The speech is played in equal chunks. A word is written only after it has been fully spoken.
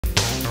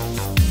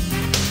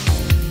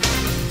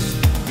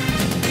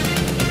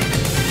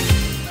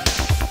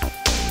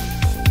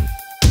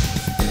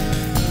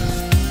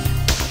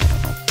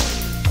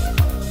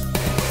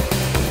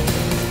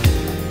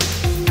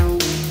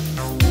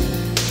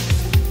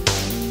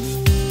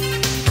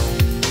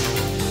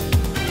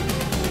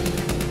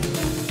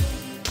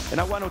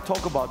I want to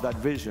talk about that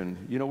vision.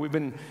 You know, we've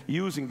been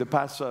using the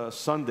past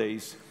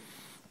Sundays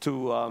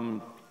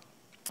to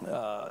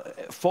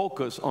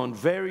focus on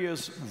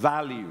various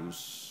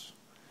values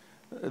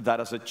that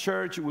as a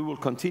church we will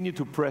continue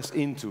to press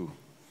into.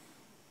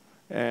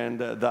 And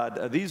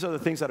that these are the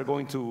things that are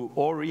going to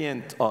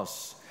orient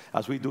us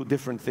as we do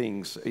different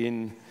things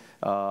in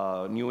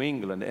New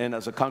England and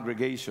as a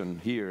congregation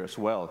here as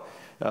well.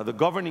 The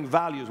governing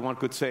values, one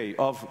could say,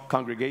 of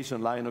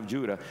Congregation Lion of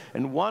Judah.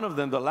 And one of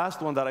them, the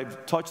last one that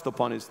I've touched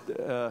upon, is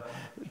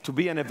to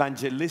be an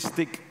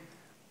evangelistic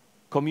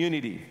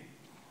community.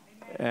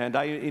 And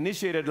I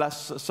initiated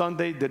last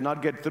Sunday, did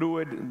not get through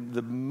it.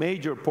 The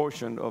major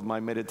portion of my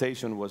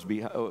meditation was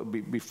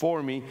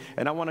before me,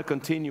 and I want to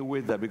continue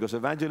with that because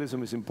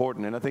evangelism is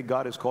important, and I think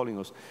God is calling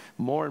us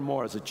more and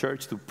more as a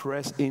church to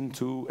press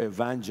into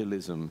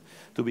evangelism,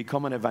 to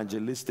become an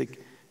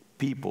evangelistic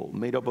people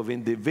made up of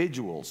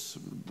individuals.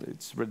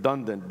 It's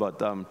redundant,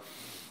 but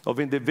of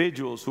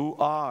individuals who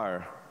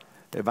are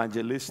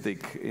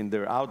evangelistic in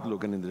their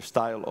outlook and in their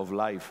style of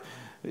life.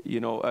 You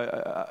know,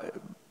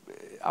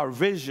 our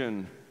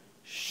vision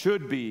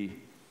should be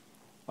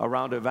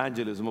around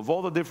evangelism. Of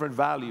all the different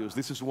values,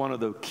 this is one of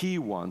the key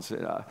ones.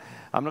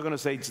 I'm not going to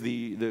say it's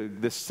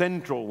the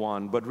central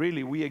one, but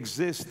really we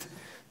exist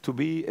to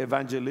be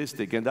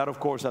evangelistic. And that,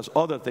 of course, has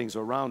other things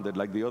around it,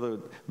 like the other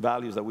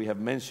values that we have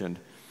mentioned.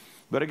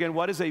 But again,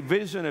 what is a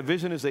vision? A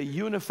vision is a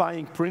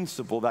unifying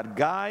principle that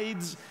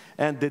guides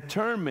and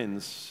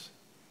determines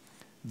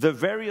the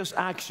various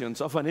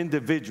actions of an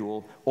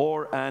individual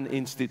or an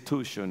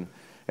institution.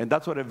 And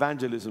that's what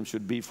evangelism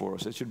should be for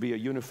us. It should be a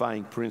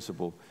unifying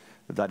principle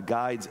that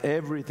guides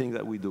everything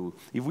that we do.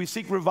 If we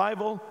seek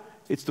revival,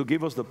 it's to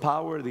give us the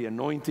power, the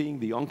anointing,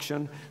 the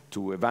unction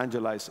to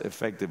evangelize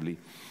effectively.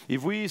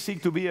 If we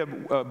seek to be a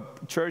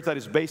church that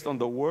is based on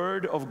the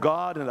Word of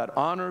God and that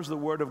honors the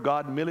Word of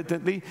God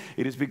militantly,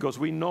 it is because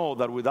we know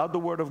that without the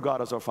Word of God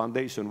as our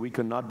foundation, we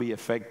cannot be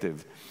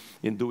effective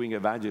in doing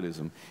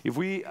evangelism. If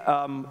we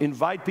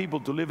invite people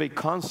to live a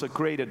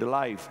consecrated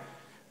life,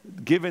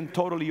 given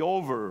totally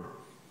over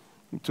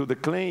to the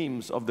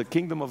claims of the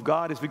kingdom of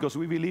God, is because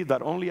we believe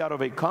that only out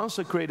of a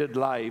consecrated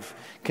life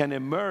can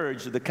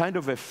emerge the kind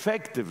of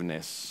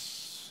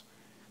effectiveness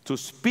to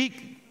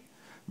speak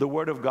the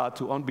word of God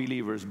to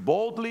unbelievers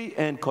boldly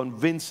and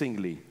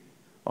convincingly.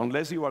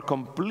 Unless you are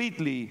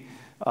completely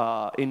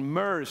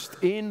immersed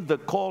in the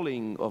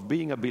calling of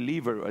being a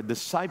believer, a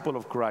disciple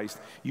of Christ,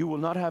 you will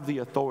not have the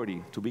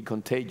authority to be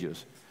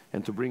contagious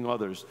and to bring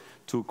others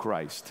to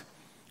Christ.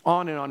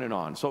 On and on and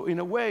on. So in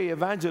a way,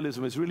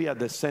 evangelism is really at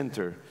the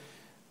center.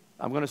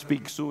 I'm going to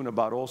speak soon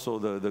about also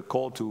the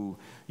call to,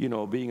 you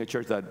know, being a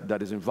church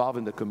that is involved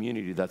in the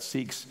community, that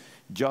seeks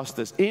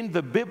justice in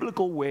the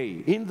biblical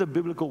way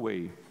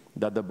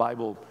that the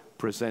Bible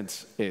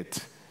presents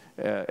it.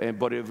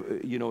 But if,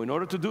 you know, in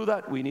order to do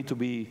that, we need to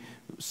be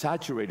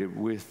saturated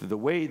with the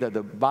way that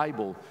the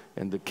Bible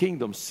and the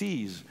kingdom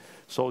sees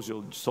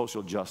social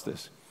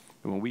justice.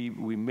 And when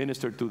we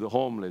minister to the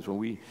homeless, when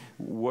we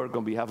work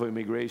on behalf of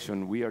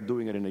immigration, we are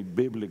doing it in a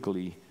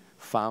biblically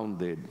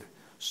founded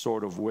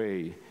sort of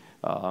way.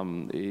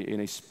 In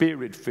a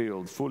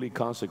spirit-filled, fully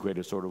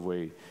consecrated sort of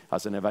way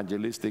as an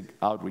evangelistic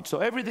outreach. So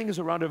everything is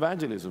around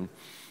evangelism.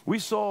 We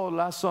saw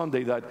last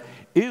Sunday that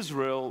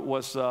Israel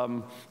was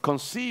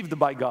conceived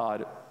by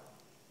God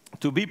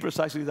to be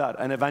precisely that,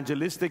 an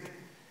evangelistic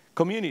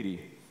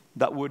community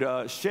that would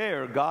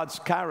share God's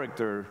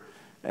character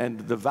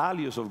and the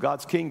values of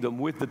God's kingdom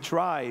with the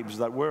tribes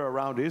that were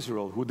around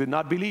Israel who did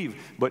not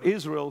believe. But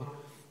Israel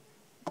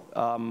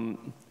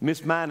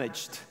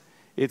mismanaged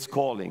its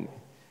calling.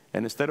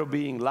 And instead of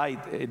being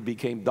light, it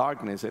became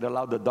darkness. It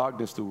allowed the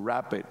darkness to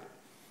wrap it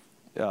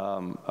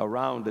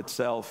around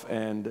itself,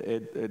 and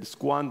it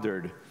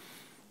squandered.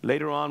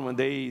 Later on, when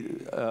they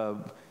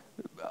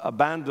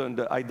abandoned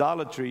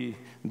idolatry,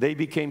 they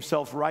became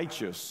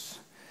self-righteous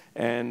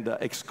and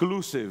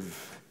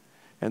exclusive.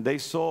 And they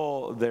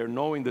saw their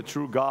knowing the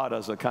true God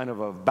as a kind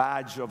of a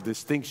badge of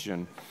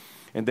distinction.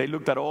 And they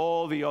looked at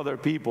all the other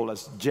people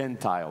as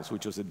Gentiles,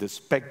 which was a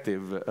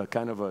despective,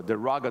 kind of a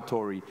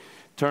derogatory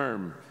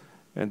term.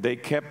 And they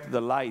kept the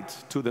light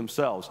to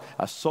themselves,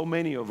 as so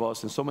many of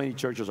us and so many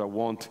churches are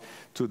wont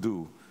to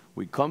do.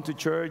 We come to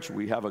church,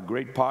 we have a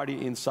great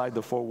party inside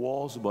the four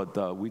walls,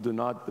 but we do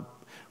not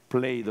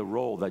play the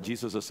role that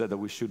Jesus has said that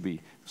we should be: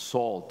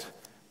 salt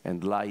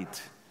and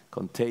light,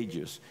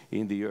 contagious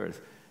in the earth.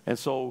 And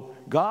so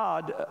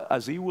God,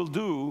 as He will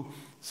do,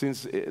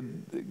 since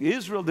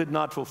Israel did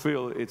not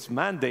fulfill its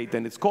mandate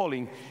and its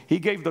calling, He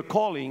gave the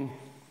calling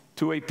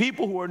to a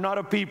people who are not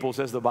a people,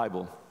 says the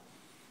Bible.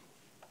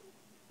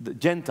 The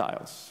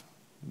Gentiles,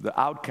 the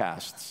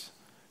outcasts.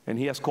 And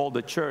He has called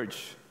the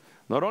church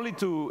not only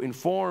to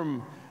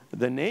inform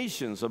the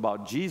nations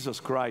about Jesus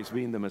Christ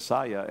being the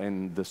Messiah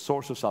and the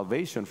source of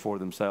salvation for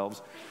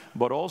themselves,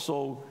 but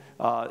also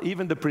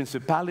even the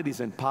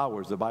principalities and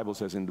powers. The Bible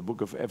says in the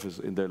book of Ephesus,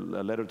 in the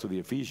letter to the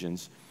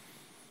Ephesians,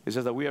 it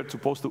says that we are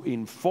supposed to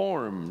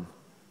inform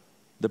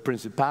the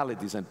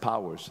principalities and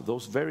powers,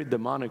 those very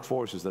demonic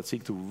forces that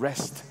seek to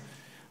wrest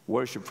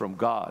worship from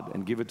God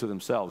and give it to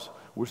themselves.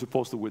 We're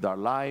supposed to, with our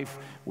life,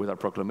 with our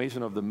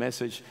proclamation of the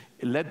message,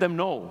 let them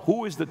know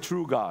who is the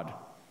true God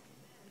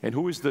and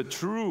who is the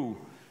true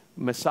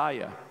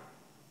Messiah.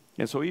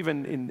 And so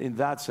even in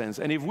that sense,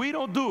 and if we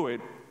don't do it,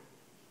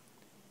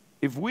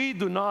 if we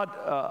do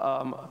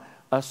not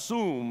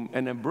assume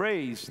and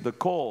embrace the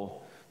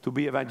call to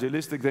be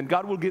evangelistic, then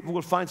God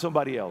will find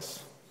somebody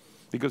else,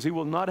 because he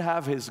will not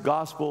have his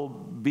gospel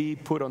be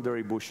put under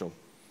a bushel.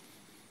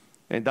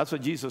 And that's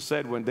what Jesus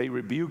said when they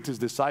rebuked his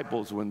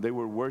disciples when they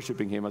were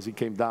worshiping him as he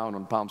came down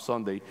on Palm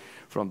Sunday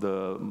from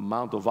the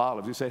Mount of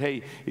Olives. He said,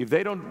 hey, if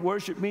they don't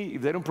worship me,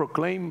 if they don't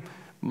proclaim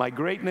my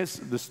greatness,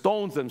 the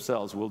stones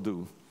themselves will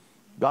do.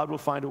 God will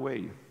find a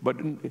way. But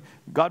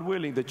God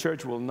willing, the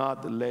church will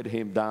not let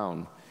him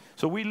down.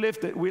 So we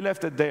left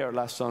it there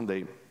last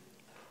Sunday.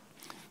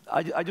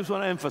 I just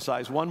want to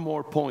emphasize one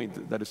more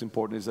point that is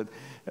important, is that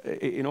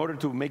in order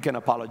to make an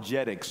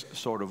apologetics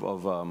sort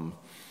of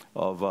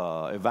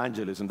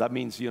evangelism, that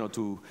means,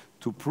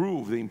 to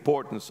prove the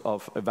importance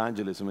of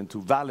evangelism and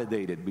to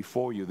validate it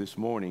before you this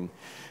morning.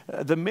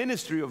 The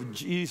ministry of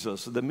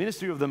Jesus, the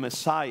ministry of the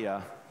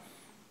Messiah,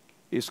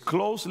 is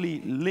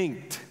closely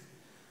linked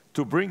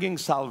to bringing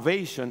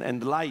salvation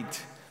and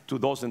light to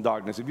those in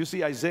darkness. If you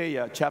see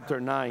Isaiah chapter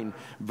 9,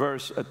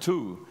 verse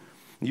 2,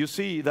 you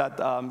see that,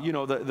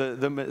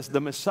 the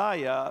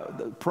Messiah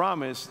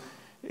promise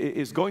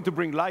is going to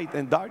bring light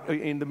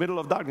in the middle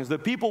of darkness. The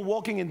people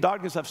walking in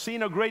darkness have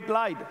seen a great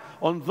light.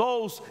 On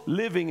those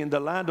living in the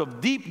land of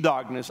deep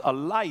darkness, a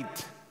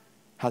light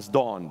has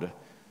dawned.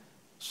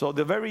 So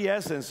the very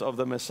essence of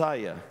the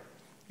Messiah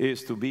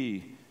is to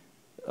be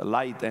a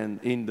light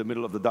and in the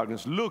middle of the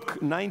darkness. Luke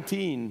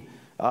 19,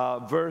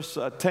 verse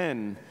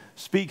 10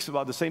 speaks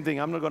about the same thing.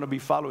 I'm not going to be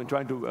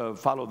trying to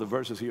follow the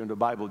verses here in the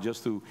Bible,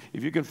 just to,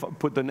 if you can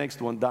put the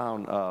next one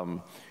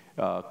down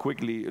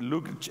quickly.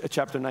 Luke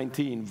chapter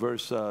 19,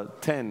 verse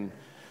 10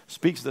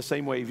 speaks the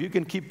same way. If you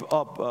can keep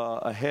up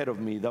ahead of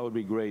me, that would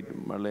be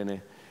great,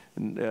 Marlene.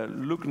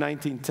 Luke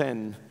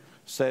 19:10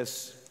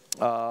 says,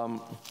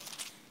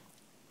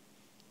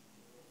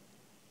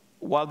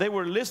 while they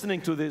were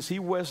listening to this, he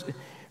was...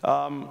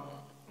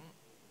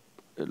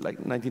 like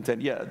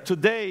 19:10, yeah.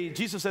 Today,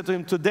 Jesus said to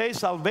him, today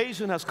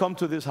salvation has come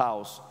to this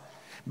house,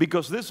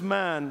 because this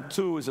man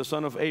too is a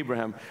son of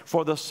Abraham.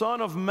 For the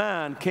Son of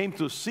Man came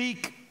to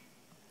seek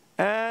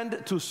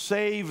and to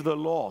save the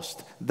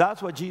lost.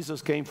 That's what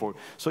Jesus came for.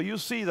 So you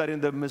see that in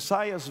the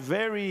Messiah's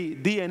very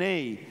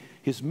DNA,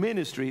 his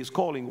ministry, his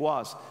calling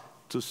was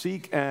to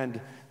seek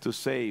and to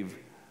save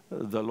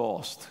the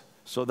lost.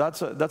 So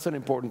that's an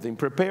important thing.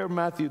 Prepare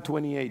Matthew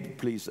 28,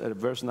 please, at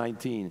verse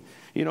 19.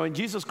 And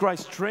Jesus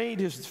Christ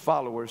trained his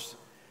followers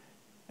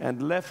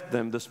and left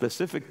them the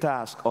specific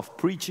task of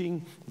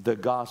preaching the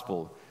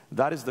gospel.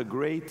 That is the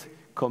Great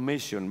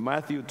Commission.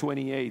 Matthew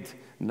 28,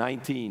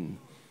 19.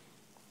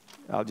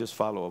 I'll just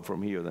follow up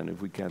from here then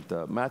if we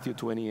can't. Matthew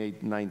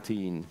 28,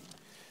 19.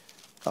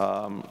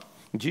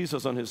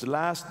 Jesus, on his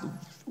last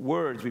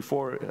words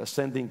before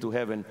ascending to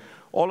heaven,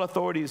 all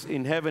authorities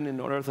in heaven and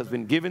on earth has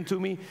been given to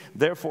me.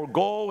 Therefore,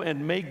 go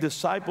and make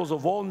disciples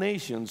of all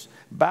nations,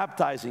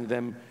 baptizing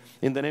them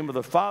in the name of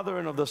the Father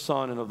and of the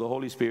Son and of the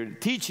Holy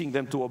Spirit, teaching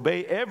them to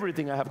obey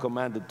everything I have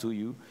commanded to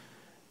you.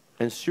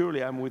 And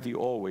surely I'm with you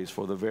always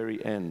for the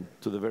very end,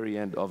 to the very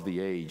end of the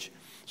age.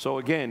 So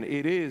again,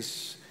 it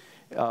is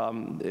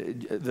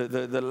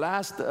the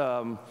last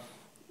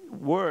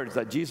words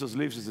that Jesus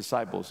leaves his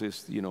disciples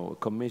is, a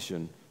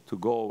commission to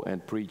go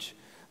and preach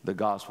the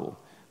gospel.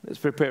 Let's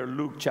prepare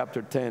Luke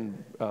chapter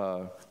 10,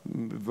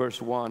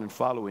 verse 1 and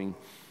following.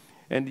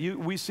 And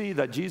we see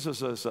that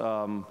Jesus'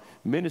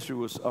 ministry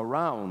was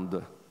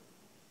around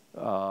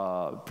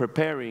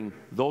preparing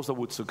those that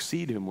would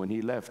succeed him when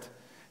he left.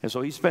 And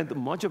so he spent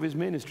much of his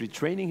ministry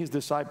training his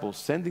disciples,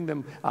 sending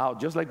them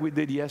out, just like we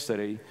did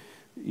yesterday,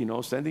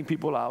 sending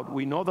people out.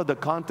 We know that the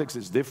context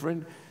is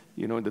different,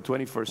 in the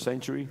 21st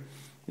century.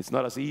 It's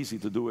not as easy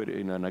to do it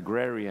in an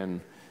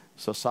agrarian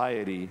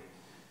society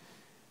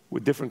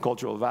with different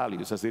cultural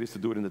values as it is to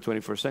do it in the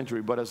 21st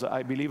century. But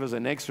I believe as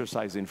an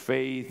exercise in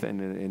faith and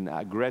in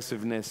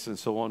aggressiveness and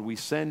so on, we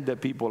send the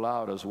people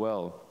out as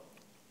well.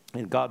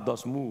 And God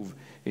does move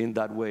in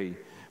that way.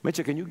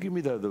 Mecha, can you give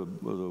me the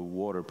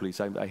water, please?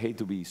 I hate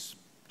to be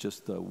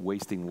just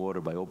wasting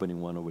water by opening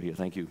one over here.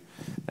 Thank you.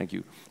 Thank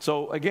you.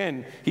 So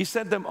again, he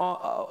sent them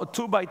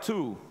 2 by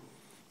 2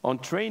 on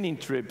training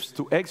trips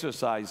to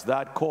exercise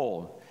that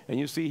call. And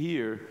you see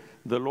here,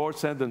 the Lord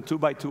sent them 2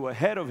 by 2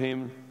 ahead of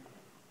him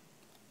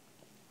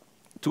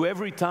to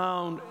every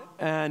town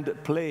and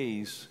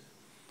place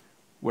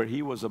where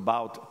he was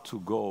about to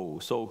go.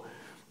 So,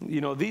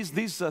 these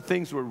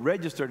things were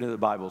registered in the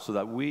Bible so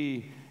that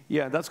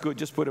that's good,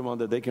 just put them on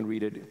that they can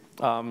read it.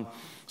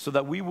 So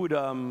that we would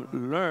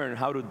learn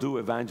how to do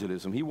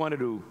evangelism. He wanted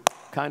to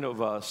kind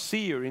of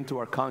sear into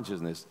our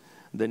consciousness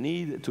the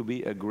need to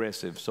be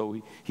aggressive.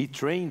 So he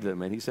trained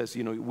them, and he says,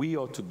 we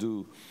ought to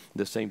do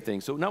the same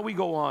thing. So now we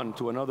go on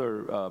to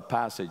another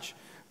passage,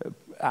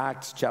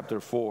 Acts chapter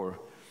 4.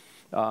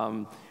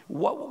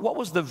 What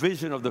was the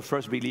vision of the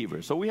first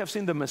believers? So we have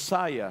seen the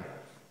Messiah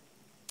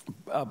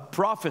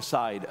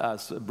prophesied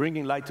as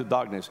bringing light to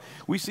darkness.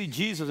 We see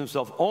Jesus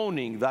himself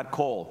owning that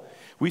call.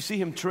 We see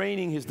him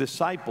training his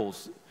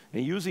disciples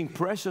and using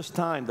precious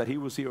time that he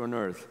was here on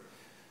earth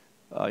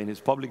in his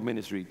public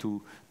ministry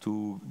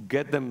to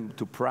get them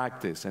to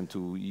practice and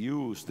to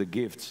use the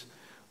gifts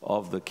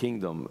of the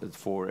kingdom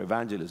for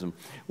evangelism.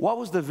 What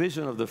was the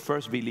vision of the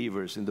first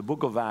believers in the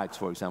book of Acts,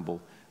 for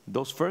example?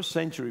 Those first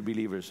century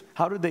believers,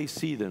 how did they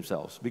see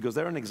themselves? Because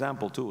they're an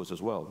example to us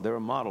as well. They're a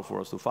model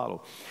for us to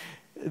follow.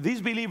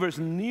 These believers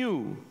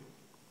knew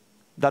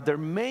that their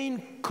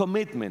main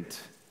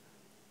commitment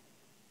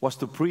was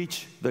to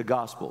preach the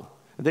gospel.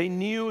 They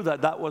knew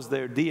that that was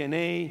their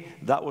DNA,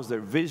 that was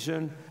their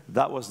vision,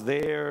 that was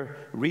their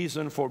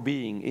reason for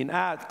being. In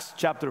Acts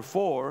chapter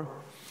 4,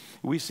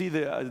 we see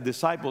the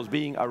disciples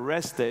being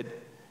arrested,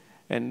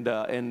 and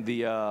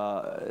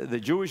the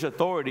Jewish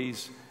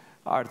authorities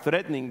are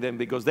threatening them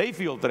because they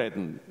feel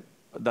threatened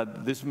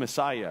that this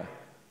Messiah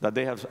that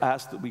they have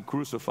asked to be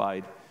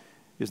crucified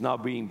is now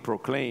being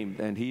proclaimed,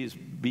 and he is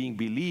being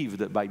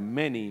believed by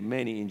many,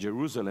 many in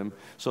Jerusalem.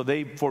 So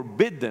they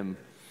forbid them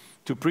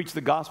to preach the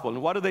gospel.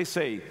 And what do they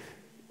say?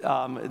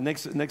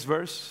 Next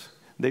verse.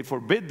 They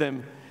forbid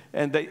them,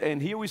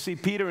 and here we see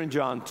Peter and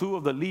John, two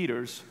of the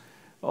leaders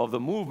of the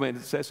movement.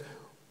 It says,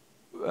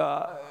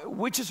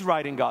 which is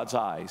right in God's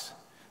eyes,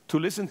 to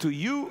listen to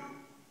you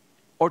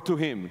or to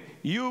him?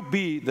 You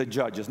be the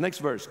judges. Next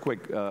verse,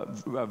 quick,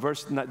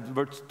 verse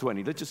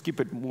 20. Let's just keep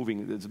it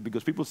moving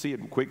because people see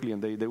it quickly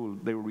and they will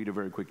read it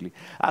very quickly.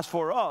 As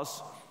for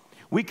us,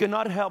 we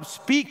cannot help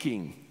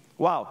speaking.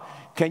 Wow.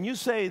 Can you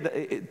say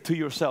that to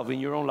yourself in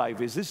your own life,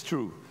 is this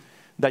true?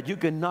 That you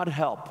cannot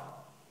help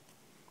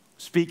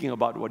speaking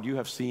about what you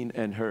have seen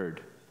and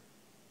heard?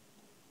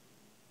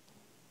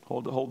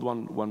 Hold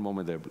one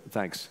moment there.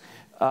 Thanks.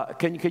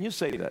 Can you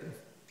say that?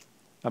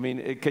 I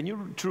mean,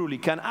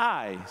 can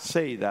I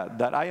say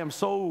that I am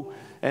so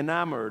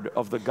enamored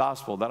of the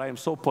gospel, that I am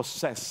so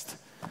possessed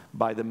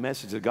by the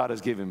message that God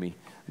has given me,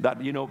 that,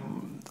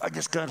 I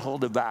just can't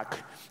hold it back.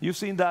 You've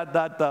seen that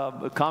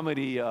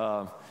comedy,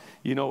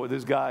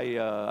 this guy,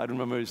 I don't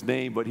remember his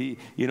name, but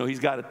he's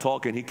got to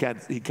talk and he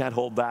can't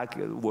hold back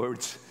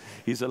words.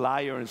 He's a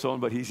liar and so on,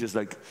 but he's just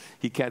like,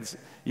 he can't,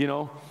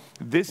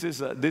 this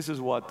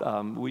is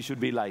what we should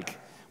be like.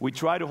 We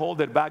try to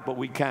hold it back, but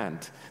we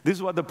can't. This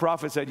is what the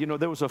prophet said.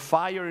 There was a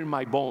fire in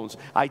my bones.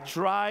 I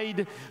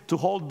tried to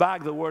hold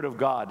back the word of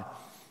God,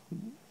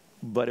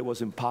 but it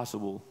was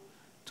impossible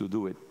to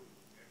do it.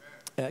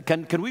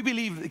 Can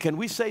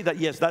we say that,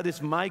 yes, that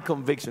is my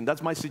conviction,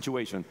 that's my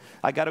situation.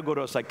 I got to go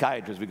to a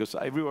psychiatrist because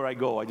everywhere I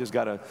go, I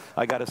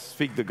got to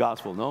speak the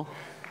gospel, no?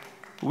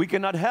 We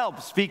cannot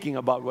help speaking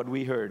about what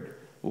we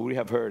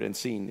have heard and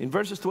seen. In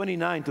verses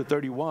 29 to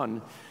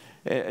 31,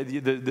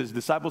 the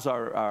disciples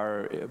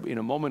are in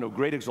a moment of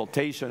great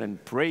exaltation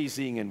and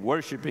praising and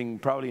worshiping,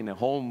 probably in a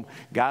home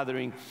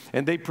gathering.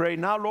 And they pray,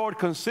 now, Lord,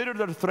 consider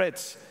their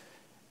threats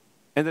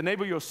and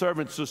enable your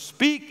servants to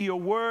speak your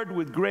word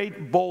with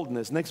great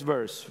boldness. Next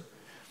verse.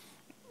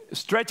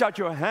 Stretch out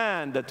your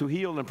hand to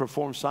heal and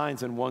perform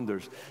signs and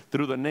wonders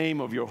through the name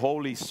of your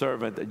holy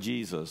servant,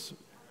 Jesus.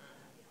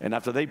 And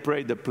after they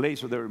prayed, the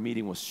place where they were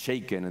meeting was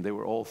shaken, and they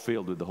were all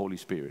filled with the Holy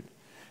Spirit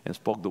and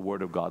spoke the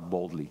word of God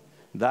boldly.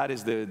 That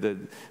is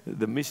the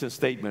mission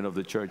statement of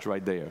the church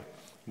right there.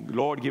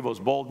 Lord, give us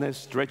boldness,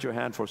 stretch your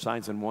hand for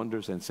signs and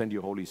wonders, and send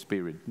your Holy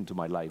Spirit into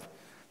my life,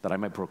 that I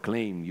might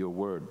proclaim your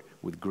word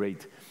with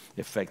great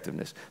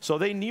effectiveness. So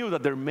they knew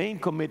that their main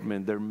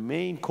commitment, their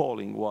main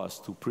calling was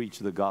to preach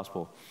the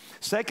gospel.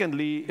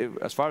 Secondly,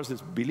 as far as the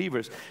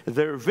believers,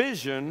 their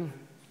vision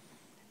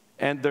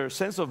and their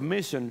sense of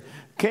mission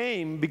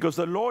came because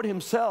the Lord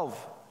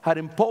himself had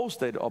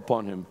imposed it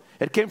upon him.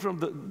 It came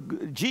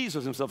from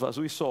Jesus himself, as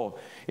we saw.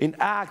 In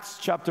Acts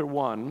chapter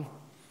 1,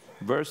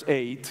 verse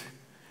 8,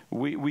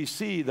 we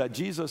see that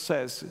Jesus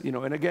says,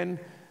 and again,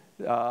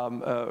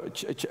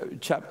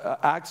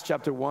 Acts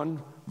chapter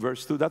 1,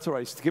 verse 2, that's all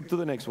right, skip to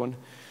the next one.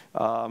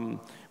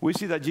 We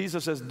see that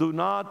Jesus says, do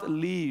not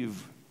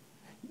leave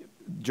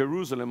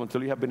Jerusalem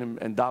until you have been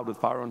endowed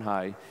with power on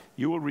high.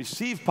 You will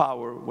receive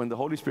power when the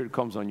Holy Spirit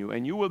comes on you,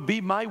 and you will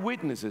be my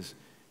witnesses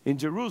in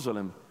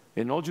Jerusalem,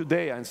 in all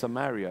Judea and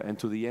Samaria, and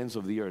to the ends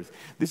of the earth.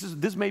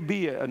 This may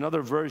be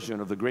another version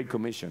of the Great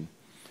Commission.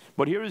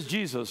 But here is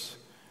Jesus.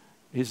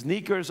 His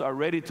sneakers are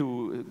ready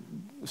to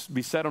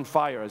be set on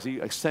fire as he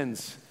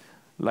ascends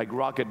like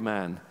Rocket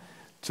Man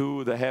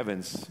to the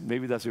heavens.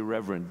 Maybe that's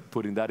irreverent,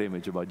 putting that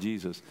image about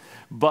Jesus.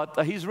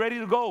 But he's ready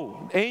to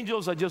go.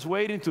 Angels are just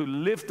waiting to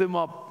lift him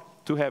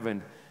up to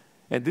heaven.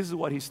 And this is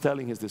what he's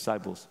telling his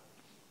disciples.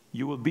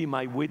 You will be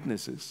my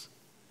witnesses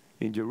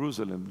in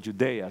Jerusalem,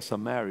 Judea,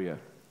 Samaria,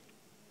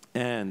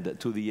 and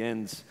to the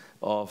ends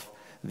of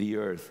the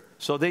earth.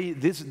 So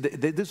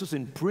this was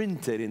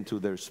imprinted into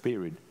their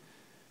spirit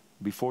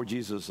before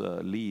Jesus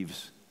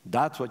leaves.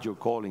 That's what your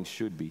calling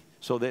should be.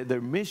 So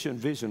their mission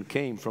vision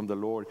came from the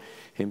Lord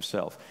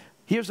himself.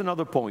 Here's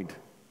another point.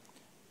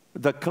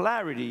 The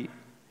clarity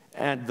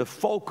and the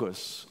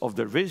focus of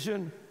their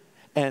vision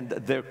and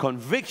their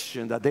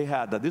conviction that they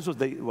had, that this was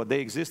what they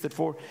existed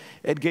for,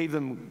 it gave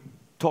them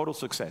total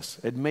success.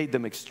 It made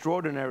them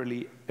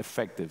extraordinarily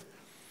effective.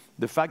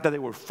 The fact that they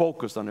were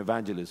focused on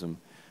evangelism,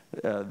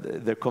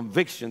 their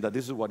conviction that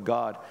this is what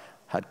God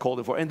had called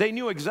them for. And they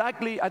knew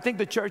exactly, I think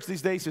the church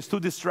these days is too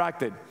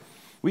distracted.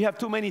 We have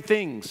too many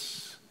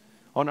things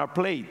on our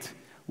plate.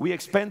 We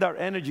expend our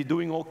energy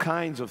doing all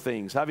kinds of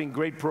things, having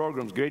great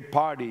programs, great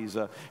parties,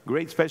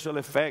 great special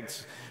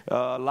effects,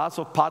 lots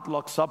of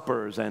potluck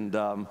suppers, and,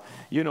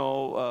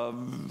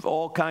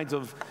 all kinds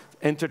of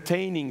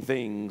entertaining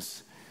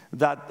things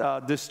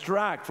that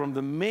distract from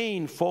the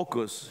main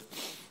focus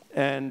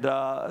and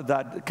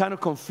that kind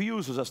of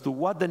confuses us to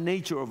what the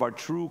nature of our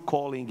true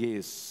calling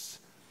is.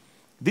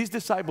 These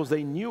disciples,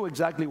 they knew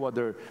exactly what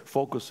their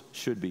focus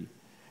should be.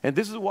 And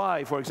this is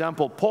why, for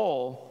example,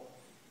 Paul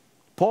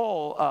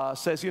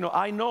says,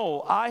 I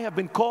know I have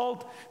been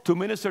called to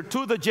minister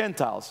to the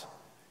Gentiles.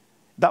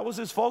 That was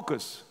his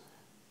focus.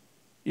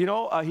 He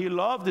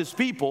loved his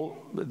people,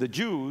 the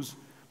Jews,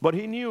 but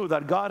he knew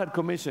that God had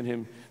commissioned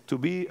him to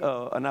be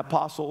an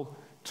apostle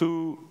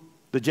to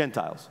the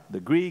Gentiles, the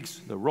Greeks,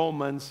 the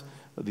Romans,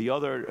 the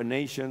other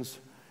nations.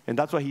 And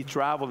that's why he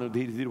traveled and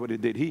he did what he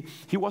did.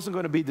 He wasn't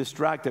going to be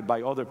distracted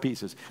by other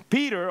pieces.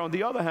 Peter, on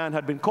the other hand,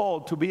 had been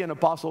called to be an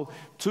apostle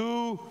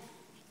to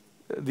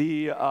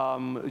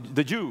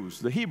the Jews,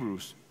 the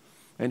Hebrews.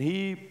 And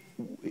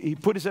he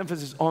put his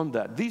emphasis on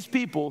that. These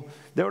people,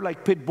 they were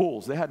like pit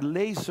bulls. They had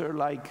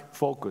laser-like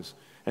focus.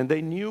 And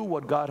they knew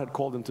what God had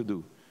called them to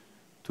do.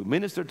 To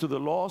minister to the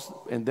lost,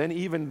 and then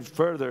even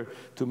further,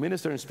 to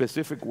minister in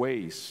specific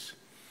ways.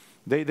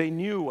 They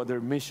knew what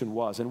their mission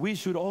was. And we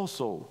should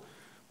also,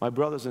 my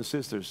brothers and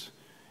sisters,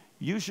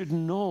 you should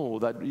know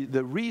that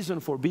the reason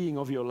for being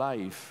of your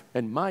life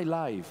and my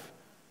life,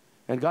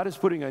 and God is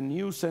putting a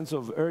new sense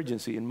of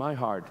urgency in my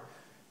heart.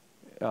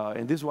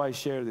 And this is why I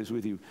share this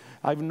with you.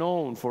 I've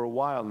known for a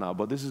while now,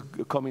 but this is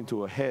coming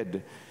to a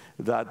head,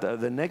 that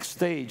the next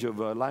stage of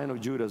Lion of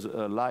Judah's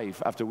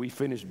life, after we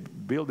finish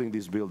building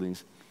these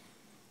buildings,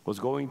 was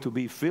going to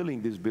be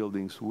filling these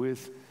buildings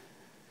with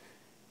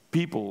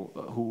people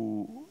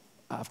who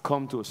have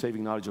come to a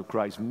saving knowledge of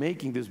Christ,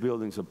 making these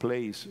buildings a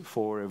place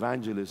for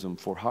evangelism,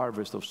 for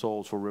harvest of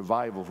souls, for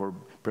revival, for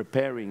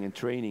preparing and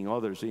training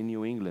others in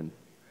New England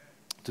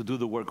to do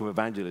the work of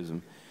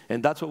evangelism.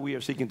 And that's what we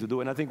are seeking to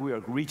do. And I think we are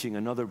reaching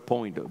another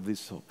point of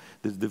this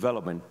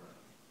development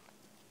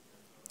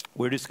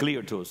where it is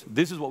clear to us.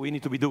 This is what we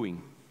need to be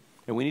doing.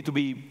 And we need to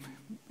be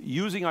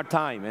using our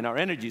time and our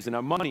energies and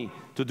our money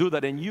to do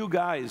that. And you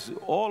guys,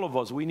 all of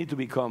us, we need to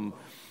become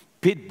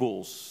pit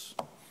bulls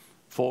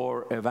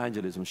for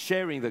evangelism,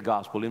 sharing the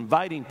gospel,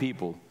 inviting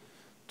people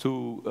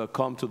to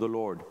come to the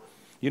Lord.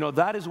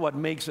 That is what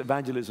makes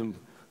evangelism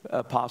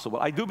possible.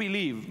 I do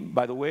believe,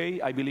 by the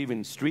way, I believe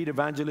in street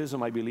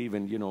evangelism. I believe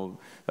in,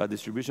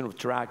 distribution of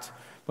tracts.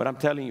 But I'm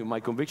telling you, my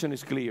conviction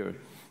is clear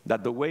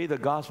that the way the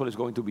gospel is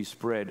going to be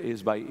spread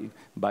is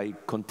by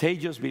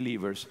contagious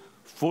believers,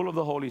 full of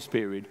the Holy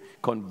Spirit,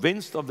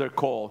 convinced of their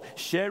call,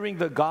 sharing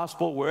the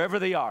gospel wherever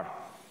they are.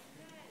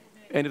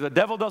 And if the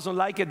devil doesn't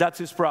like it, that's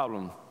his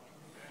problem.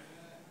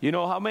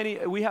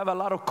 We have a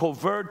lot of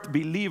covert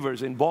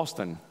believers in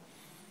Boston.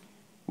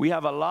 We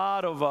have a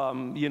lot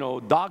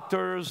of,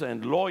 doctors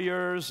and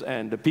lawyers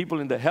and the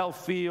people in the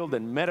health field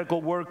and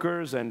medical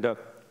workers and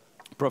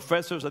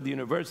professors at the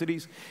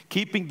universities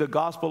keeping the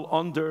gospel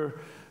under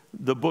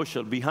the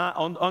bushel,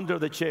 under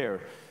the chair.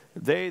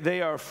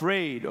 They are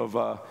afraid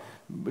of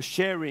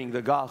sharing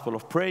the gospel,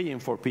 of praying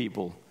for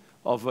people,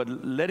 of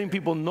letting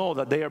people know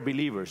that they are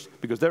believers,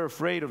 because they're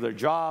afraid of their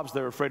jobs,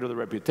 they're afraid of their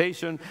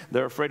reputation,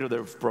 they're afraid of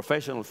their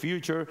professional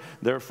future,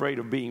 they're afraid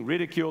of being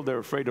ridiculed, they're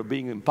afraid of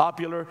being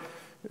unpopular.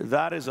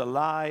 That is a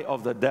lie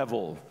of the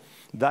devil.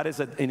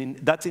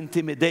 That's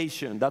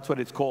intimidation. That's what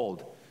it's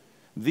called.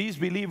 These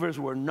believers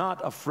were not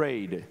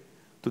afraid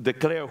to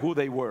declare who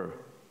they were.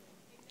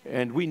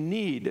 And we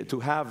need to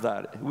have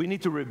that. We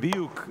need to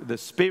rebuke the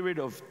spirit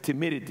of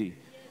timidity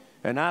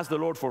and ask the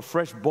Lord for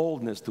fresh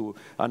boldness to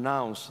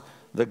announce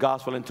the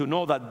gospel and to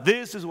know that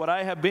this is what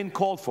I have been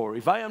called for.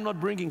 If I am not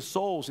bringing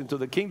souls into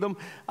the kingdom,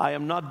 I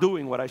am not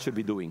doing what I should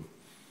be doing.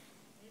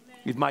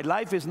 If my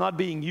life is not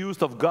being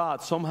used of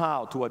God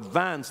somehow to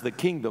advance the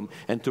kingdom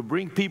and to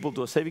bring people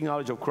to a saving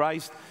knowledge of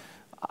Christ,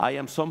 I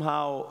am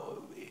somehow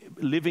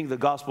living the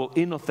gospel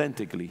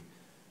inauthentically.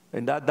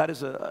 And that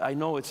is I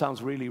know it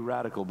sounds really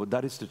radical, but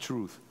that is the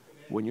truth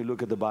when you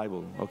look at the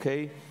Bible,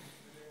 okay?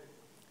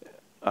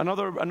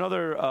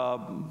 Another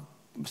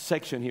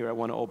section here I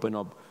want to open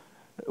up.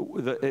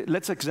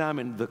 Let's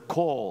examine the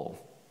call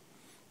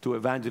to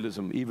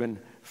evangelism even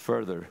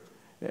further.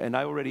 And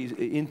I already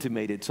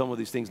intimated some of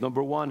these things.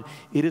 Number one,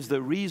 it is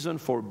the reason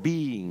for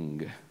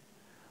being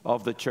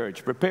of the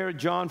church. Prepare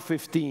John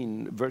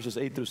 15, verses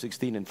 8 through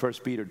 16, and 1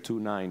 Peter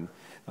 2:9,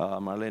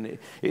 Marlene.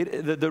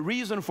 The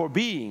reason for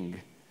being,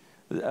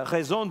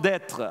 raison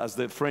d'être, as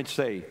the French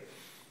say.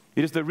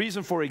 It is the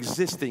reason for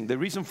existing, the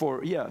reason for,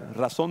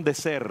 raison de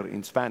ser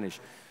in Spanish.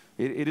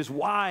 It is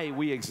why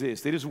we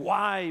exist. It is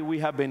why we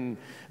have been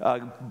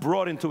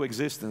brought into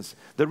existence.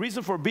 The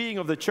reason for being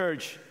of the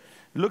church,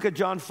 look at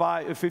John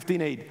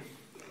 15:8.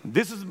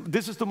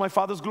 This is to my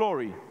Father's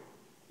glory,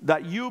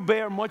 that you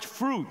bear much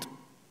fruit,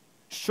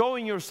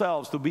 showing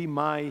yourselves to be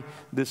my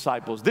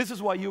disciples. This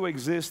is why you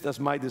exist as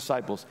my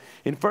disciples.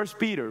 In 1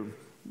 Peter,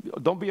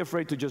 don't be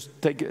afraid to just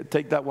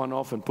take that one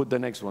off and put the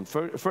next one.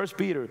 1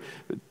 Peter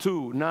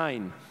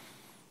 2:9.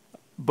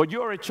 But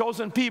you are a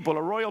chosen people,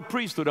 a royal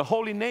priesthood, a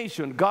holy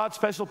nation, God's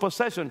special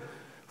possession.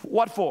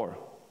 What for?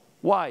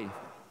 Why?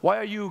 Why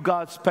are you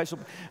God's special?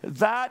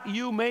 That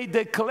you may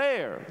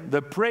declare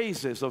the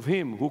praises of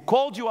Him who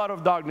called you out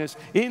of darkness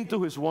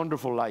into His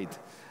wonderful light.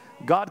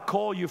 God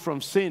called you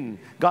from sin.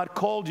 God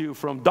called you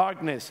from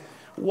darkness.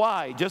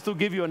 Why? Just to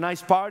give you a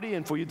nice party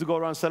and for you to go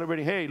around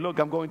celebrating, hey, look,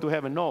 I'm going to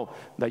heaven. No,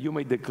 that you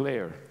may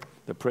declare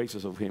the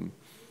praises of Him.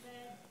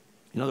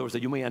 In other words,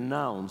 that you may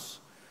announce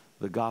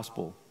the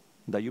gospel,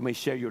 that you may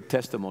share your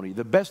testimony.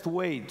 The best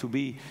way to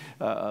be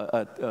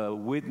a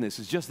witness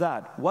is just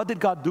that. What did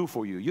God do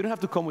for you? You don't have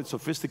to come with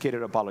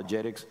sophisticated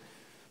apologetics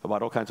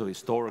about all kinds of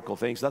historical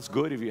things. That's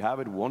good if you have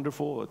it,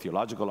 wonderful,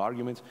 theological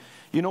arguments.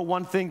 You know,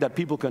 one thing that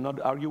people cannot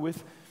argue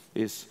with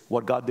is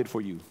what God did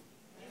for you.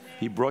 Amen.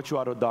 He brought you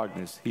out of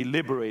darkness. He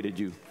liberated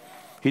you.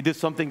 He did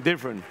something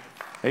different.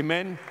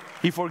 Amen.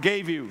 He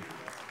forgave you.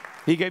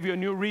 He gave you a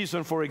new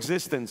reason for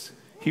existence.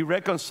 He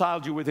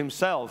reconciled you with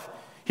Himself.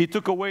 He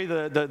took away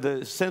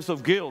the sense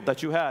of guilt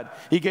that you had.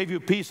 He gave you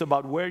peace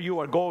about where you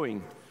are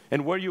going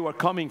and where you are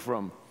coming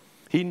from.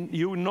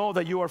 You know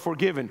that you are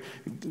forgiven.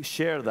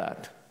 Share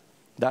that.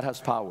 That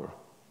has power.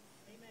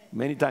 Amen.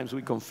 Many times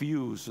we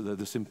confuse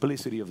the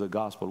simplicity of the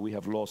gospel. We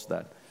have lost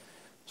that.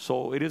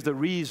 So it is the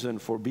reason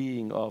for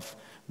being of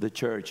the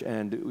church,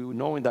 and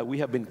knowing that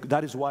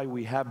that is why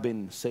we have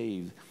been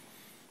saved.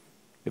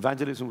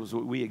 Evangelism is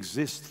what we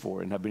exist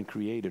for and have been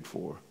created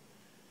for.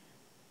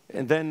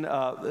 And then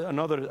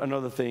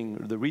another thing,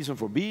 the reason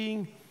for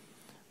being,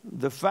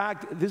 the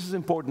fact, this is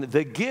important,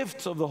 the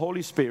gifts of the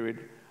Holy Spirit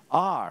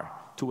are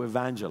to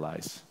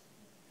evangelize.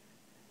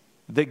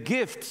 The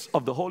gifts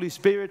of the Holy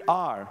Spirit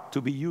are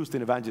to be used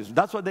in evangelism.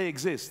 That's why they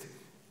exist.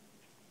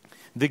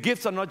 The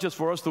gifts are not just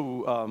for us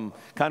to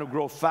kind of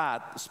grow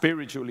fat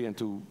spiritually and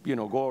to,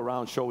 go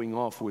around showing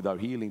off with our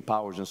healing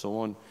powers and so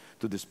on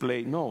to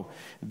display. No,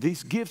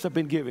 these gifts have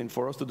been given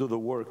for us to do the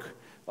work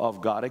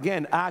of God.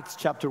 Again, Acts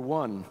chapter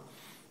 1.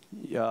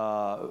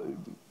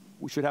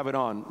 We should have it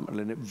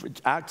on.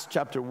 Acts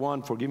chapter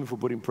 1, forgive me for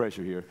putting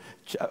pressure here.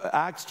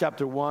 Acts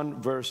chapter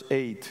 1, verse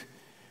 8.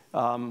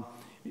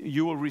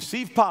 You will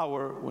receive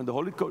power when the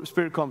Holy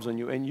Spirit comes on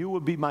you, and you will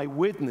be my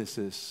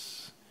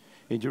witnesses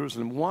in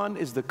Jerusalem. One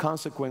is the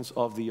consequence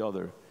of the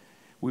other.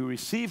 We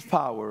receive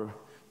power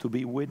to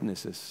be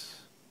witnesses.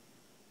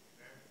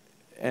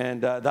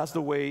 And that's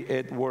the way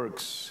it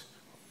works.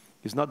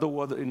 It's not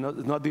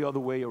the other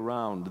way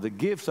around. The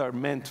gifts are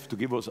meant to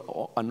give us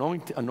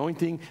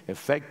anointing,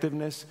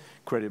 effectiveness,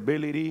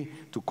 credibility,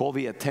 to call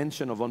the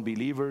attention of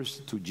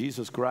unbelievers to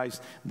Jesus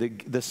Christ.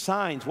 The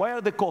signs, why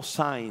are they called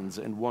signs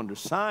and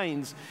wonders?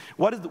 Signs,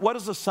 what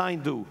does the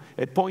sign do?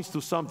 It points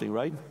to something,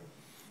 right?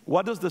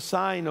 What does the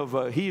sign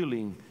of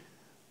healing,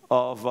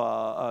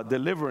 of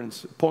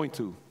deliverance point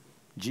to?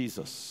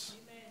 Jesus.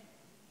 Amen.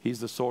 He's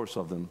the source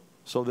of them.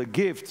 So the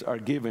gifts are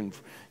given.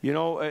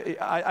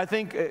 I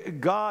think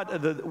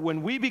God,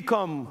 when we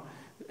become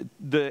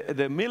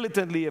the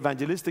militantly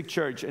evangelistic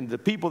church and the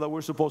people that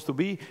we're supposed to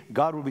be,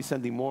 God will be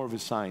sending more of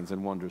His signs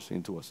and wonders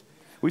into us.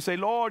 We say,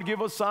 Lord,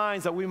 give us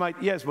signs that we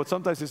might, yes, but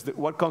sometimes it's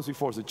what comes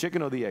before us, the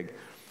chicken or the egg?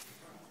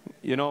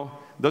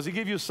 Does He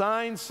give you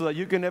signs so that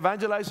you can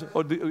evangelize?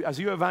 Or as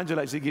you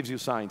evangelize, He gives you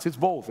signs? It's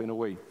both in a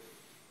way.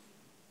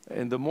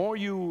 And the more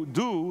you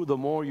do, the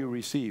more you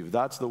receive.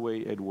 That's the way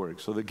it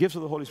works. So the gifts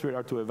of the Holy Spirit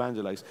are to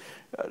evangelize.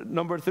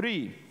 Number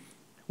 3,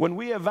 when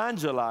we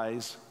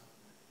evangelize,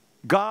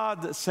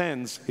 God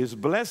sends His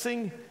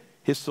blessing,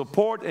 His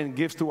support, and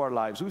gifts to our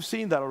lives. We've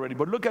seen that already.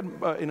 But look at,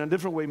 in a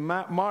different way,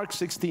 Mark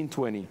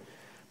 16:20.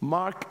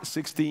 Mark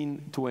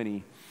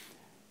 16:20.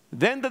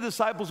 Then the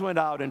disciples went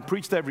out and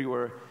preached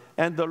everywhere,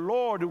 and the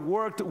Lord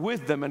worked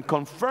with them and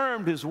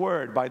confirmed His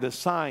word by the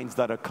signs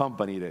that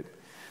accompanied it.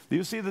 Do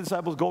you see the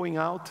disciples going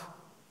out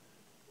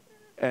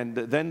and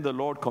then the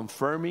Lord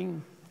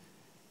confirming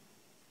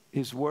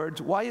His words?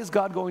 Why is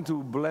God going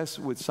to bless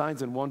with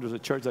signs and wonders a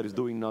church that is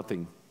doing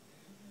nothing?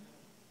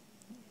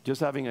 Just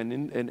having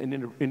an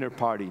inner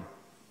party.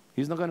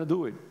 He's not going to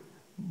do it.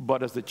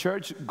 But as the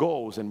church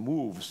goes and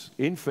moves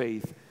in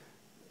faith,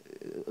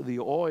 the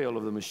oil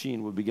of the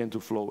machine will begin to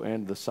flow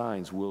and the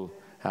signs will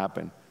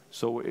happen.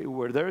 So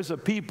where there is a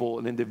people,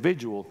 an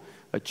individual,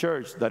 a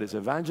church that is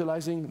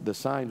evangelizing, the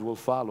signs will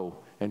follow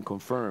and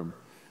confirm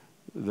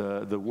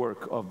the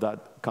work of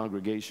that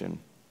congregation.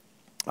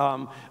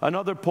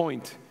 Another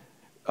point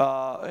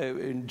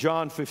in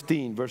John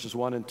 15, verses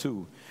 1 and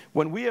 2.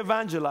 When we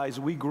evangelize,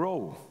 we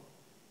grow.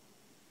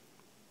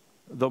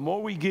 The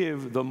more we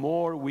give, the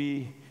more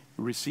we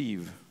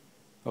receive.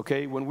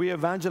 Okay? When we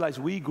evangelize,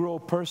 we grow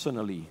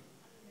personally.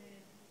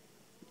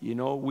 You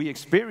know, we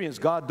experience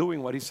God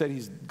doing what he said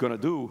he's going to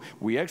do.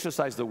 We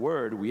exercise the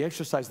word. We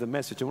exercise the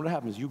message. And what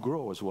happens? You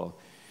grow as well.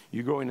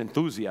 You grow in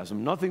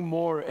enthusiasm. Nothing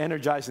more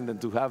energizing than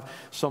to have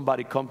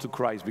somebody come to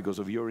Christ because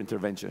of your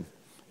intervention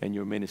and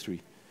your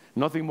ministry.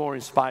 Nothing more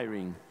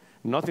inspiring.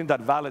 Nothing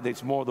that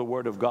validates more the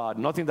word of God.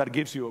 Nothing that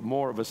gives you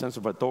more of a sense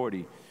of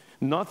authority.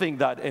 Nothing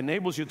that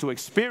enables you to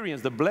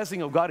experience the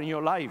blessing of God in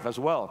your life as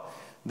well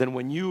than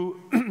when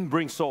you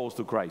bring souls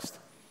to Christ.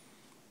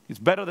 It's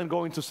better than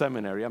going to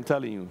seminary, I'm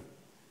telling you.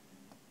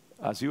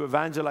 As you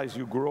evangelize,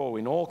 you grow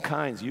in all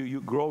kinds. You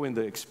grow in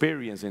the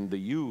experience, in the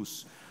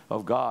use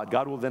of God.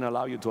 God will then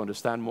allow you to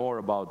understand more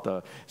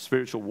about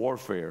spiritual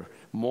warfare,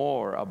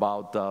 more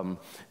about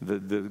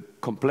the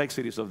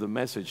complexities of the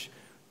message.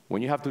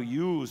 When you have to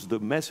use the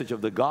message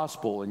of the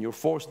gospel and you're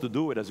forced to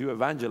do it as you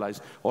evangelize,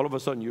 all of a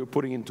sudden you're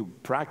putting into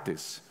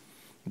practice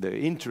the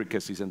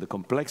intricacies and the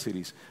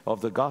complexities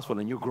of the gospel,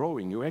 and you're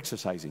growing, you're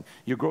exercising,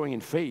 you're growing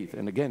in faith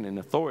and again in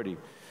authority.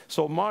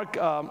 So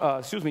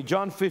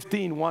John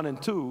 15, 1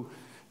 and 2,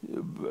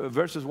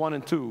 verses 1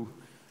 and 2.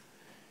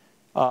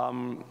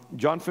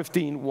 John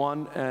 15,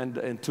 1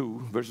 and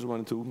 2, verses 1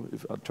 and 2,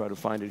 if I'll try to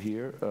find it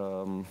here.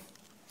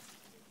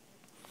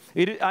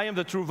 I am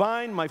the true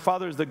vine, my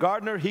Father is the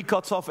gardener. He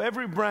cuts off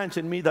every branch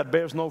in me that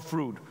bears no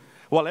fruit,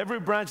 while every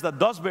branch that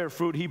does bear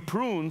fruit, he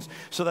prunes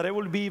so that it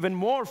will be even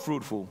more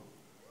fruitful.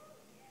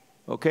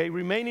 Okay,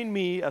 remain in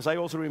me as I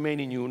also remain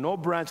in you. No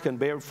branch can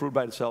bear fruit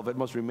by itself, it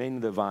must remain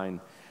in the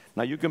vine.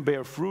 Now you can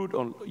bear fruit,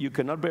 you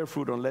cannot bear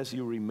fruit unless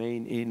you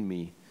remain in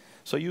me.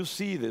 So you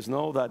see this,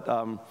 know that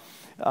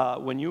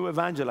when you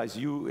evangelize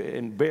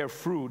and bear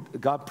fruit,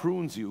 God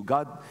prunes you.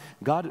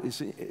 God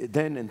is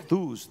then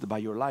enthused by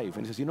your life.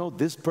 And he says, you know,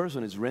 this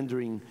person is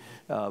rendering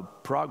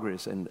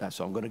progress, and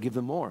so I'm going to give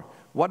them more.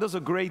 What does a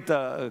great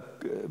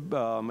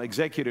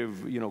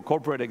executive,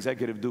 corporate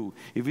executive do?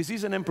 If he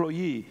sees an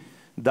employee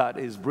that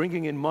is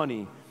bringing in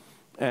money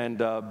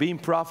and being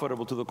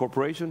profitable to the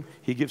corporation,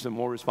 he gives them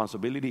more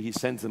responsibility. He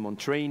sends them on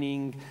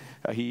training.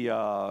 He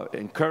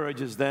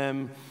encourages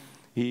them.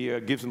 He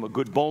gives them a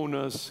good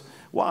bonus.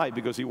 Why?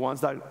 Because he wants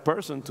that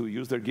person to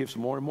use their gifts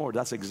more and more.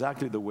 That's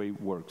exactly the way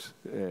it works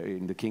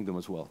in the kingdom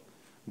as well.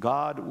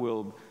 God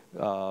will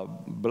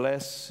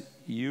bless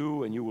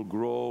you, and you will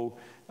grow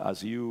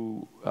as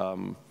you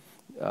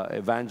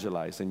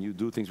evangelize and you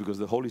do things, because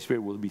the Holy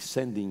Spirit will be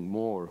sending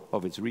more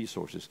of His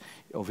resources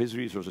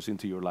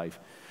into your life.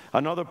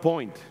 Another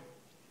point.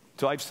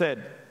 So I've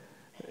said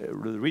the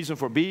reason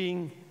for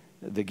being,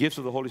 the gifts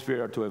of the Holy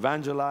Spirit are to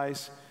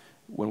evangelize.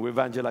 When we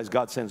evangelize,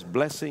 God sends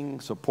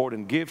blessing, support,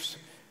 and gifts.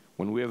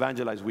 When we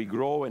evangelize, we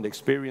grow and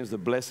experience the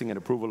blessing and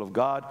approval of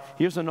God.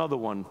 Here's another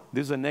one.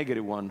 This is a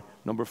negative one.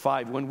 Number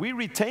 5. When we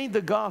retain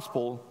the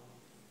gospel,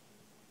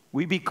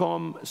 we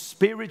become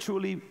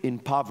spiritually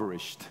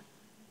impoverished.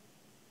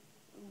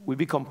 We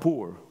become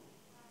poor.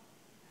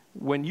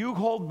 When you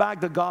hold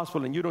back the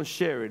gospel and you don't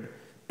share it,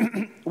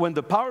 when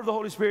the power of the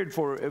Holy Spirit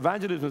for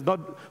evangelism is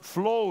not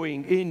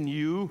flowing in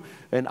you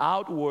and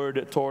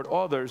outward toward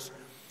others,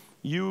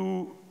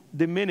 you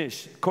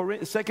diminish.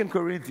 2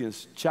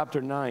 Corinthians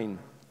chapter 9,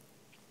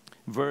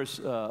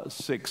 verse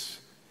 6.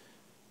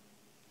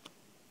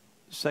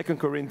 2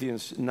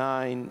 Corinthians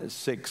 9,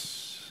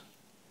 6.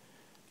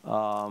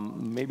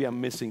 Maybe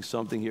I'm missing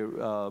something here.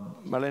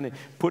 Marlene,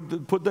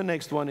 put the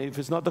next one. If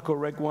it's not the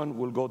correct one,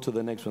 we'll go to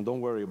the next one.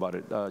 Don't worry about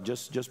it.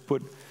 Just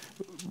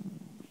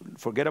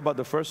forget about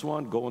the first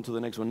one, go on to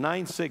the next one.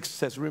 9:6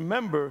 says,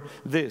 remember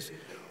this,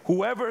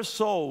 whoever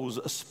sows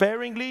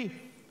sparingly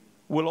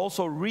will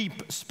also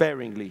reap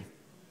sparingly.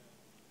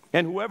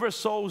 And whoever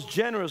sows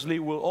generously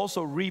will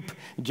also reap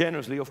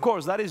generously. Of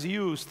course, that is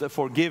used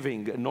for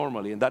giving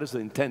normally, and that is the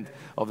intent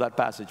of that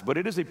passage. But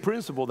it is a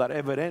principle that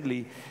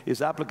evidently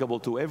is applicable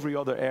to every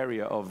other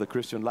area of the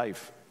Christian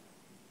life.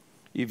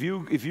 If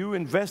you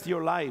invest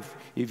your life,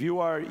 if you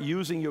are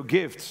using your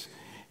gifts,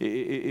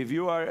 if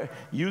you are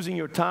using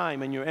your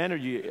time and your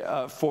energy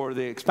for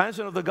the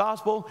expansion of the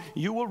gospel,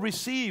 you will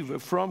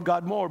receive from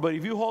God more. But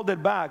if you hold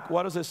it back,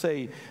 what does it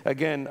say?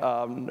 Again,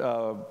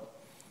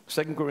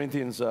 2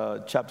 Corinthians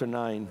chapter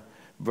 9,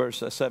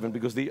 verse 7,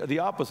 because the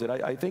opposite,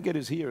 I think it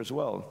is here as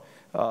well.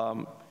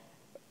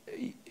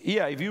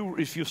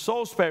 If you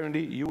sow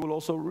sparingly, you will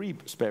also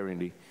reap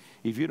sparingly.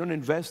 If you don't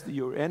invest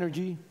your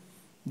energy,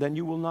 then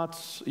you will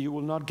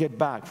not get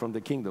back from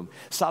the kingdom.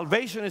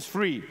 Salvation is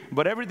free,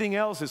 but everything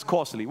else is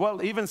costly.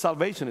 Well, even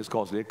salvation is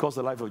costly. It costs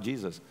the life of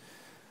Jesus.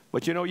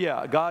 But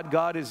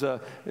God is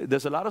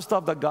there's a lot of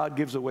stuff that God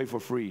gives away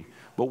for free.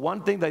 But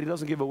one thing that He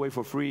doesn't give away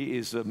for free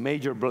is a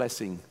major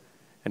blessing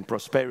and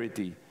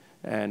prosperity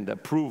and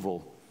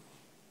approval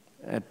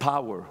and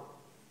power.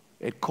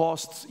 It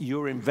costs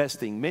your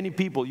investing. Many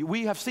people,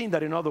 we have seen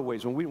that in other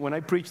ways. When I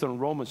preached on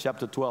Romans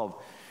chapter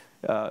 12,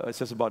 it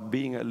says about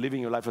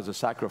living your life as a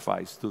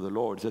sacrifice to the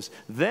Lord. It says,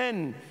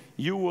 then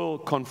you will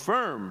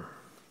confirm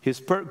His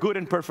good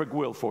and perfect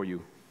will for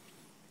you.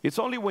 It's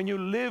only when you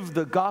live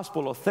the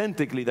gospel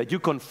authentically that you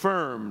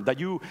confirm, that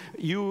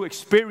you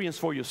experience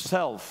for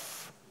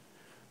yourself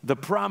the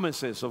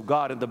promises of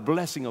God and the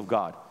blessing of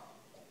God.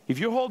 If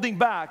you're holding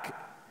back,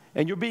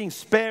 and you're being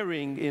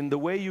sparing in the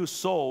way you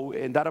sow,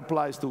 and that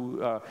applies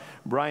to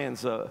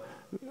Brian's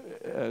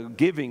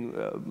giving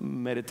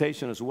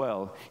meditation as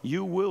well,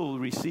 you will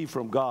receive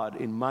from God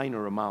in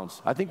minor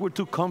amounts. I think we're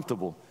too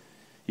comfortable.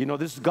 You know,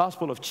 this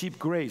gospel of cheap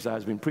grace that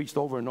has been preached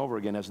over and over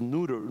again has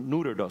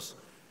neutered us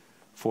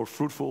for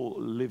fruitful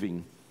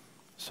living.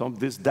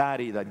 This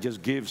daddy that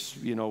just gives,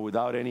 you know,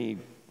 without any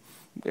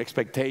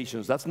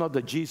expectations. That's not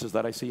the Jesus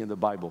that I see in the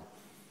Bible.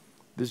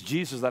 This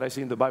Jesus that I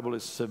see in the Bible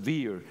is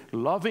severe,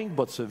 loving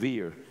but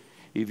severe.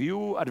 If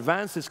you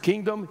advance His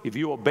kingdom, if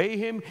you obey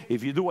Him,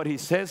 if you do what He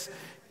says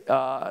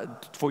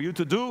for you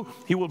to do,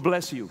 He will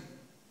bless you,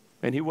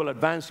 and He will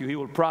advance you, He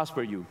will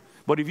prosper you.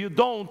 But if you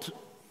don't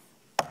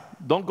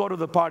go to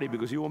the party,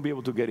 because you won't be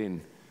able to get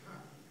in.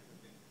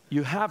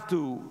 You have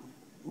to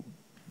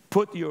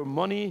put your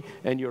money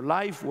and your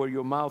life where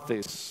your mouth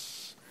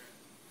is.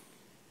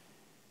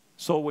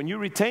 So when you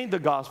retain the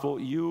gospel,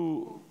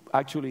 you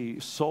actually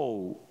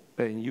sow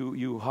and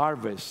you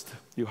harvest.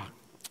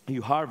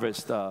 You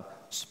harvest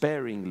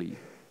sparingly,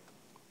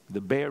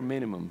 the bare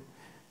minimum.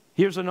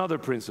 Here's another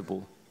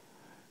principle.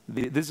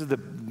 This is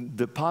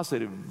the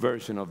positive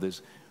version of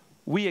this.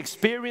 We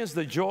experience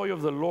the joy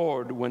of the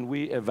Lord when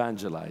we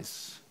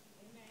evangelize.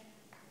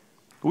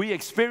 We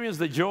experience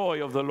the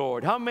joy of the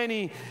Lord. How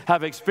many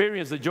have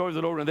experienced the joy of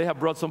the Lord when they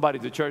have brought somebody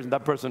to church and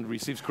that person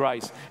receives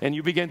Christ and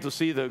you begin to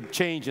see the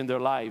change in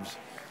their lives?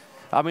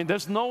 I mean,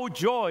 there's no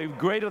joy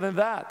greater than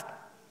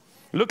that.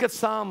 Look at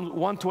Psalm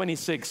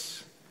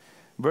 126,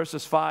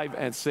 verses 5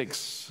 and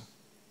 6.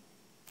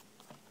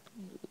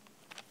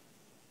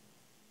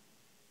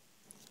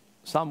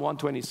 Psalm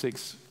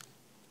 126.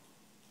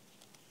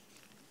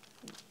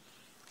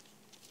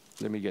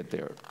 Let me get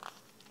there.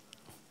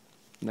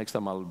 Next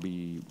time I'll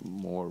be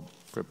more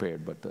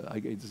prepared, but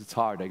it's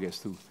hard, I guess,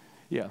 too.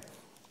 Yeah.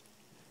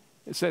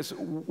 It says,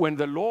 when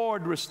the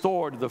Lord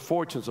restored the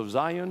fortunes of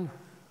Zion,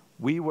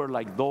 we were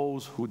like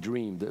those who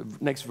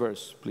dreamed. Next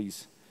verse,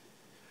 please.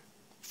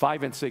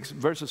 5 and 6.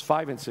 Verses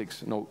 5 and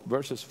 6. No,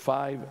 verses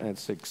 5 and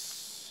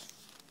 6.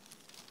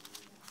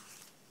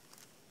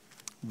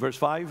 Verse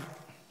 5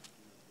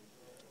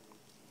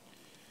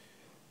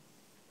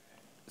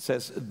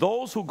 says,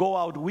 those who go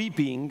out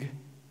weeping,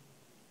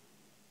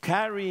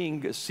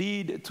 carrying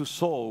seed to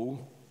sow,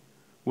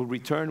 will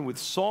return with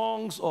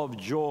songs of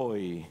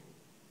joy,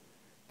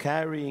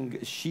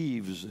 carrying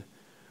sheaves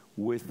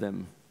with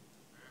them.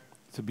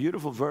 It's a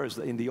beautiful verse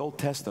in the Old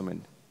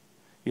Testament.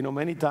 You know,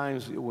 many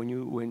times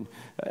when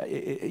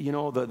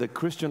the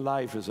Christian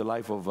life is a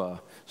life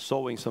of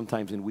sowing,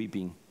 sometimes in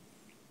weeping.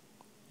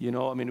 You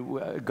know, I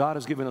mean, God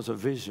has given us a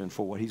vision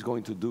for what He's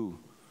going to do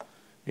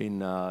in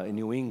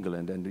New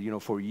England. And, you know,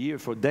 for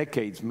years, for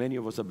decades, many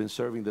of us have been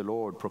serving the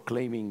Lord,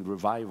 proclaiming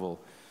revival.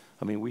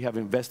 I mean, we have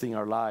invested in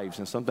our lives,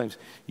 and sometimes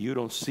you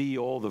don't see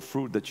all the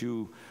fruit that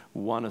you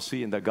want to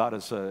see and that God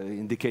has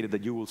indicated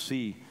that you will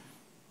see.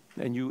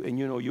 And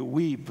you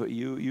weep,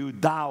 you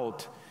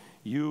doubt,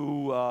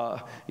 you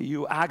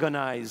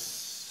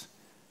agonize,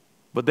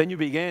 but then you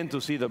begin to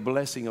see the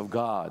blessing of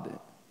God,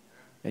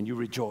 and you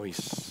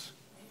rejoice.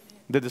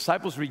 The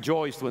disciples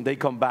rejoiced when they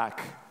come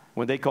back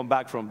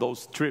from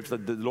those trips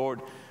that the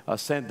Lord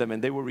sent them,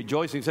 and they were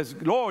rejoicing. He says,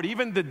 Lord,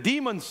 even the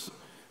demons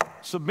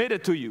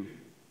submitted to you.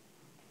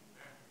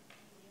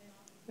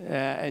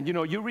 And you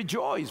know, you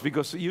rejoice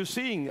because you're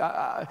seeing,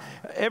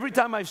 every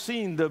time I've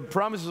seen the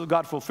promises of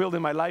God fulfilled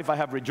in my life, I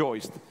have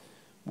rejoiced.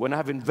 When I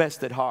have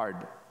invested hard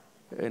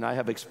and I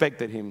have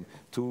expected Him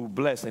to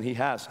bless, and He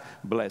has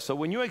blessed. So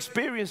when you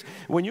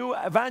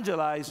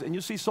evangelize and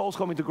you see souls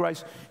coming to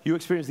Christ, you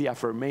experience the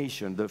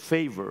affirmation, the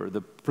favor,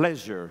 the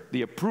pleasure,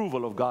 the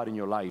approval of God in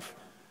your life,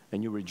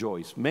 and you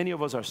rejoice. Many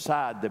of us are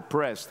sad,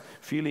 depressed,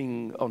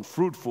 feeling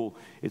unfruitful.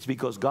 It's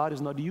because God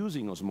is not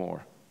using us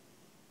more.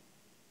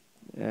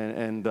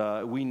 And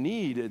we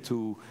need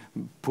to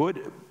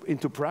put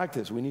into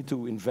practice. We need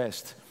to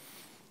invest.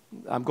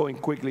 I'm going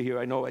quickly here.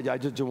 I know I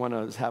just don't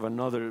want to have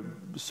another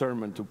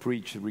sermon to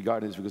preach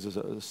regarding this because there's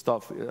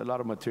a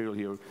lot of material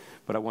here.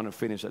 But I want to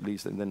finish at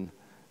least and then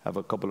have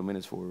a couple of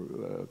minutes for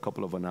a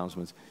couple of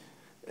announcements.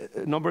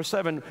 Number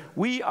 7,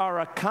 we are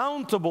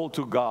accountable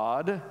to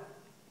God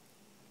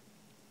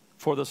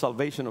for the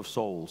salvation of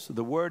souls.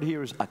 The word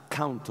here is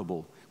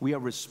accountable. We are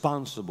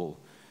responsible.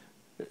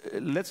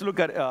 Let's look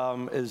at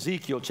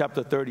Ezekiel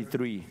chapter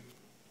 33,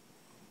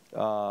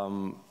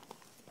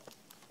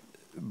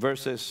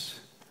 verses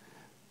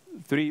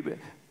 3.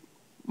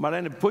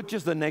 Marlene, put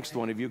just the next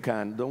one if you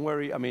can. Don't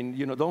worry. I mean,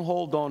 you know, don't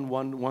hold on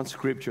one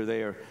scripture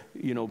there.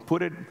 You know,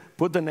 put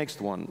the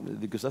next one,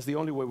 because that's the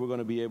only way we're going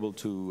to be able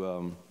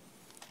to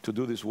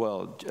do this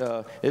well.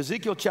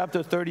 Ezekiel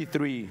chapter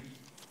 33,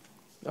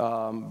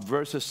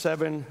 verses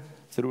 7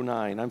 through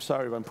 9. I'm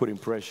sorry if I'm putting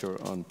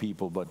pressure on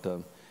people, but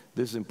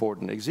this is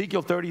important.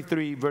 Ezekiel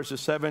 33, verses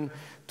 7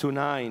 to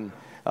 9.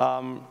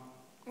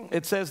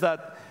 It says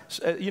that,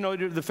 you know,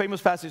 the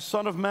famous passage,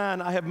 Son of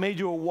man, I have made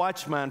you a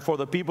watchman for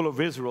the people of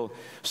Israel.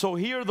 So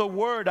hear the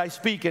word I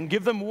speak and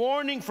give them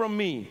warning from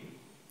me.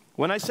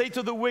 When I say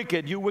to the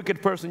wicked, you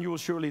wicked person, you will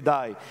surely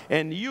die.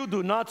 And you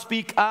do not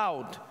speak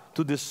out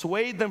to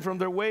dissuade them from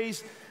their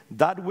ways,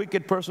 that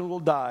wicked person will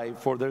die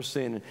for their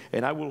sin,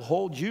 and I will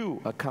hold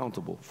you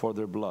accountable for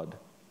their blood.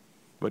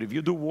 But if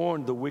you do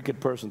warn the wicked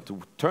person to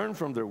turn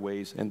from their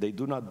ways, and they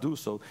do not do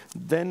so,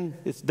 then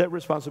it's their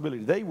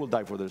responsibility. They will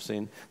die for their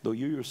sin, though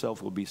you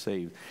yourself will be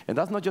saved. And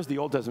that's not just the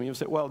Old Testament. You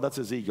say, well, that's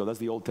Ezekiel, that's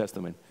the Old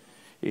Testament.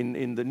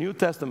 In the New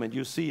Testament,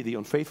 you see the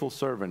unfaithful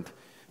servant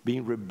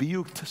being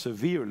rebuked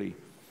severely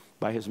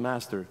by his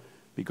master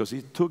because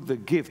he took the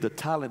gift, the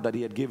talent that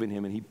he had given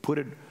him, and he put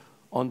it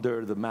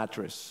under the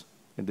mattress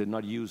and did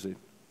not use it.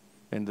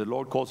 And the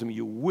Lord calls him,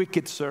 you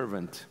wicked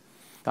servant.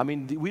 I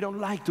mean, we don't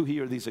like to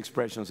hear these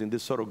expressions in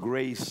this sort of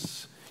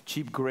grace,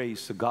 cheap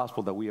grace, the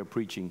gospel that we are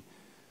preaching.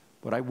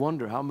 But I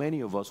wonder how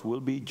many of us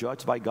will be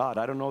judged by God.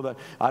 I don't know that.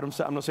 I'm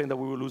not saying that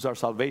we will lose our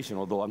salvation,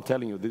 although I'm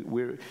telling you,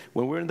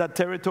 when we're in that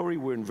territory,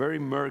 we're in very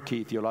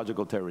murky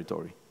theological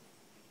territory.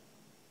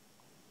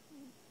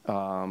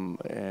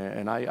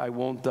 And I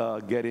won't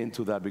get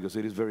into that because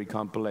it is very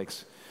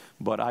complex.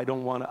 But I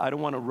don't want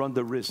to run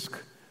the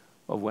risk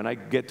of when I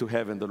get to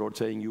heaven, the Lord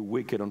saying, you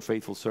wicked,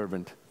 unfaithful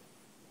servant.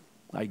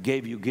 I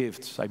gave you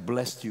gifts. I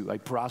blessed you. I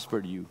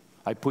prospered you.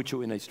 I put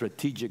you in a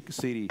strategic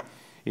city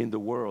in the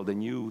world,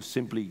 and you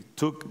simply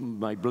took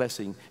my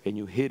blessing and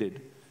you hid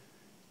it.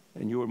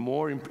 And you were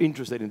more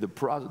interested in the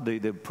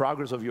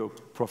progress of your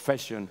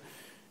profession,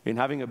 in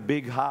having a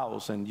big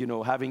house and,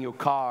 having your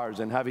cars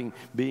and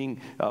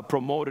being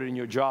promoted in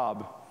your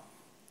job.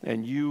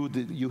 And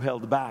you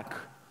held back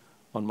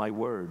on my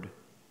word.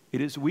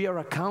 We are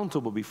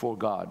accountable before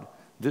God.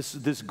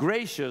 This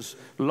gracious,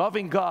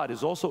 loving God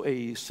is also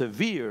a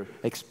severe,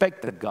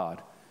 expectant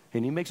God.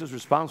 And he makes us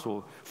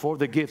responsible for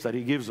the gifts that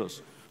he gives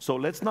us. So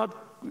let's not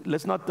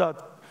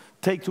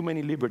take too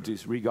many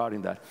liberties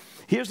regarding that.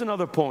 Here's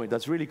another point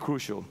that's really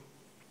crucial.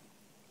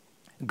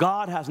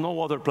 God has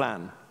no other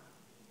plan.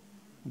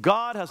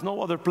 God has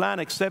no other plan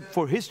except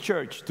for his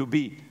church to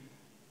be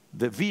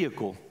the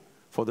vehicle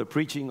for the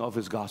preaching of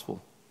his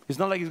gospel. It's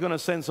not like he's going to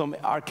send some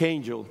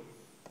archangel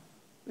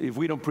if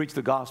we don't preach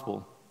the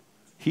gospel.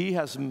 He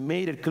has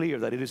made it clear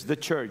that it is the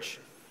church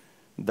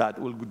that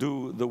will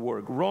do the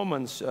work.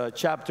 Romans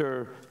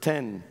chapter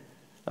 10,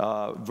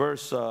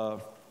 verse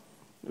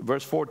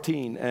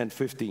 14 and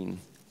 15.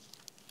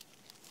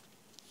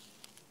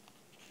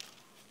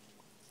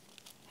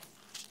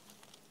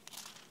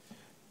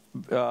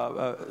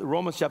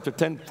 Romans chapter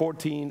 10,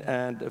 14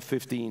 and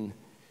 15.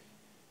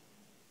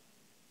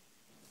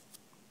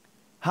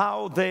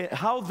 How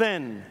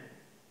then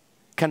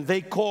can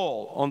they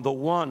call on the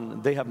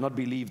one they have not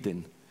believed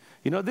in?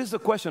 This is a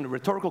question, a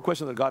rhetorical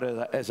question that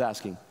God is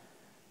asking.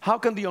 How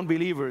can the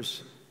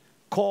unbelievers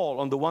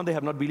call on the one they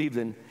have not believed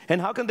in? And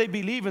how can they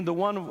believe in the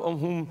one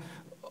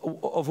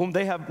of whom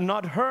they have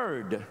not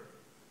heard?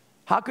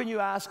 How can you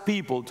ask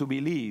people to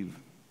believe,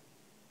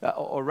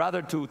 or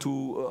rather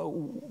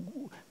to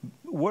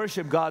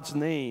worship God's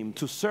name,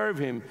 to serve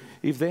him,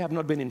 if they have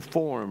not been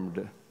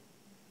informed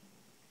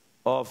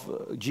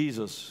of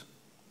Jesus?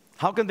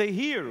 How can they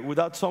hear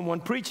without someone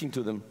preaching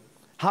to them?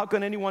 How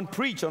can anyone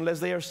preach unless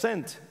they are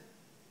sent?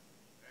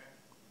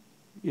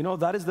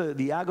 That is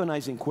the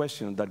agonizing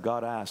question that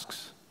God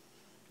asks.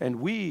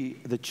 And we,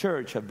 the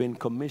church, have been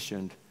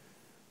commissioned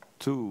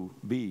to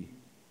be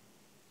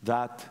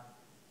that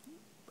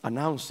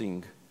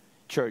announcing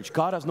church.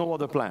 God has no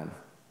other plan.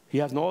 He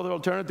has no other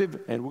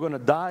alternative, and we're going to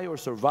die or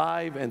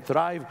survive and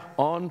thrive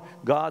on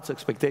God's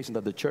expectation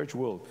that the church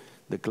will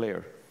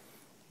declare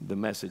the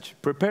message.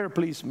 Prepare,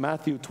 please,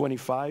 Matthew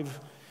 25.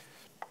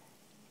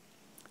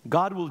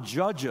 God will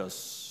judge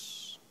us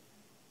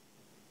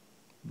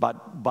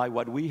but by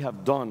what we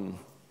have done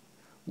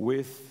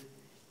with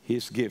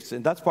his gifts.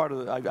 And that's part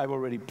of I've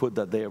already put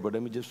that there, but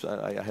let me just,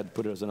 I had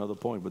put it as another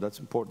point, but that's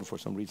important for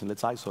some reason.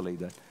 Let's isolate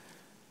that.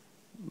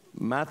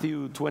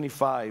 Matthew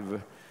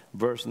 25,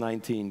 verse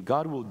 19.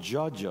 God will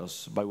judge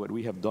us by what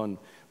we have done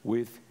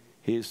with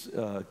his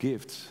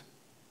gifts.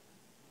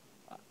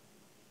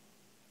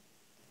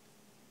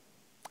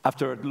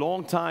 After a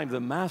long time, the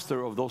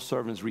master of those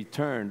servants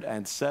returned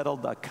and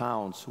settled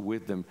accounts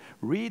with them.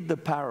 Read the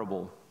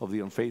parable of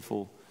the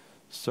unfaithful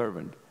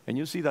servant, and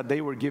you see that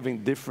they were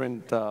giving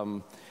different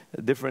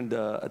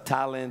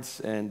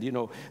talents.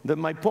 And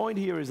my point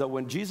here is that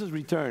when Jesus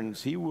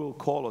returns, he will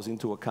call us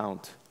into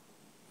account,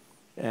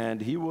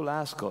 and he will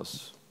ask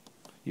us,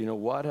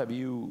 what have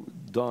you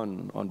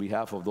done on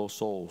behalf of those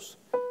souls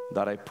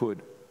that I put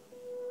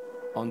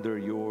under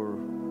your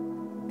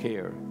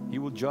care? He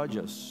will judge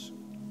us.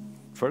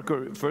 1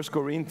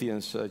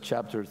 Corinthians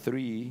chapter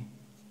 3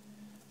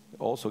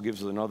 also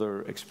gives us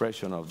another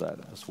expression of that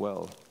as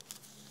well.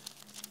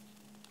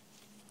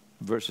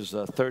 Verses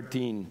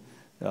 13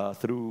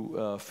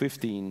 through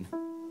 15.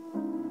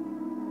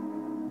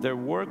 Their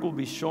work will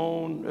be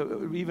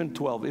shown, even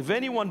 12. If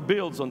anyone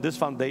builds on this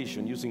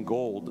foundation using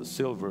gold,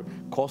 silver,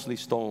 costly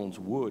stones,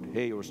 wood,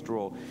 hay, or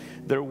straw,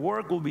 their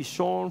work will be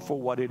shown for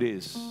what it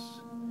is,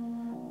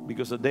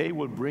 because the day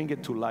will bring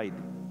it to light.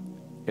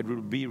 It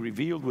will be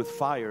revealed with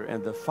fire,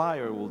 and the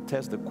fire will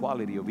test the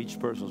quality of each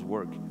person's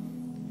work.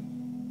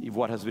 If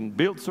what has been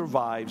built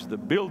survives, the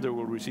builder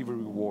will receive a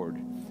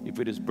reward. If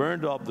it is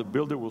burned up, the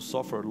builder will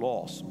suffer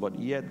loss, but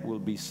yet will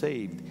be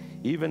saved,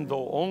 even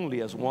though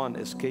only as one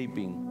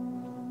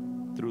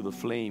escaping through the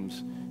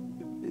flames.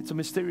 It's a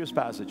mysterious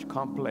passage,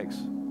 complex.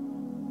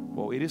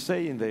 Well, it is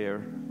saying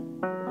there,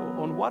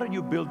 on what are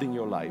you building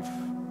your life?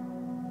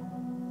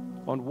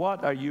 On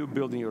what are you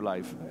building your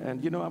life?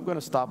 And I'm going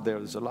to stop there.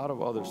 There's a lot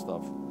of other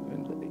stuff.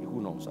 And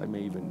who knows, I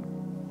may even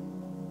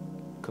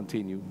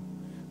continue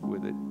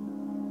with it.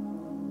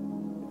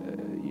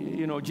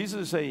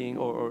 Jesus is saying,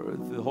 or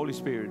the Holy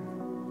Spirit,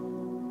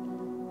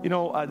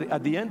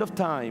 at the end of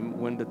time,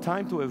 when the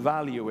time to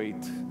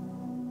evaluate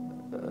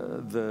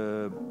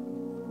the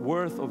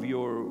worth of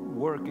your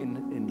work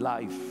in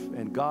life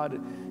and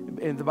God,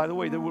 and by the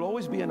way, there will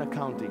always be an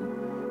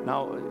accounting.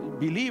 Now,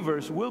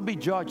 believers will be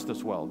judged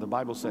as well, the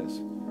Bible says.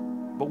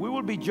 But we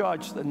will be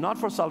judged not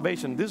for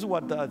salvation. This is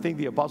what I think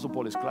the Apostle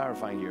Paul is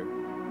clarifying here.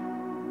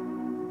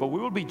 But we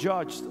will be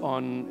judged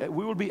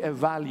we will be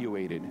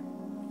evaluated.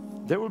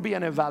 There will be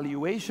an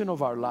evaluation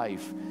of our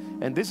life.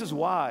 And this is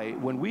why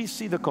when we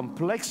see the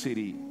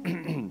complexity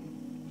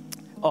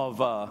of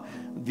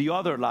the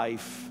other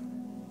life,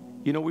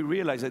 we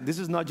realize that this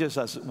is not just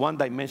as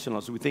one-dimensional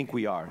as we think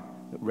we are,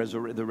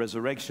 the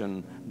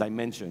resurrection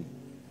dimension,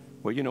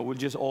 where, we'll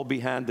just all be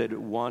handed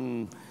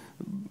one,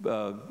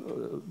 what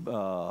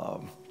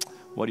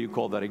do you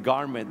call that, a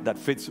garment that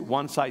fits,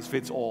 one size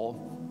fits all,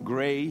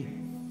 gray,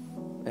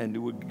 and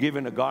we're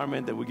given a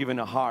garment and we're given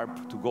a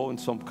harp to go in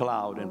some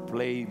cloud and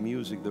play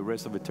music the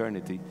rest of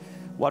eternity.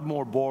 What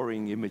more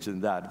boring image than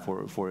that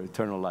for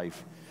eternal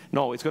life?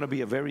 No, it's going to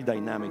be a very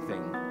dynamic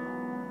thing.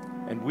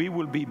 And we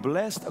will be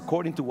blessed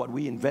according to what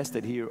we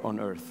invested here on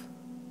earth.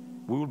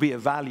 We will be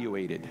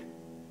evaluated.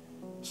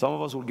 Some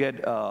of us will get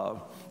a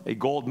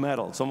gold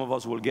medal. Some of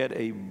us will get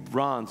a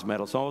bronze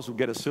medal. Some of us will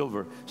get a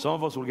silver. Some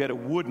of us will get a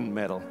wooden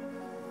medal.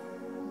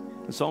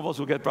 And some of us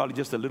will get probably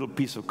just a little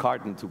piece of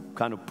carton to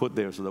kind of put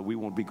there so that we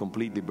won't be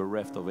completely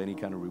bereft of any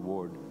kind of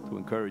reward to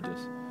encourage us.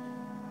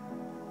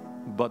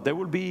 But there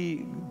will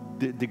be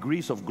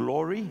degrees of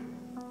glory,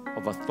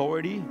 of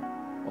authority,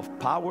 of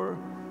power.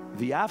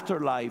 The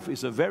afterlife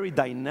is a very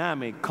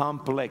dynamic,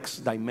 complex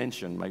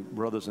dimension, my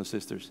brothers and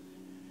sisters.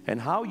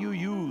 And how you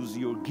use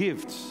your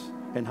gifts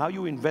and how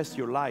you invest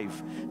your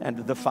life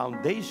and the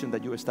foundation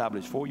that you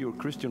establish for your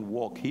Christian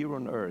walk here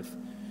on earth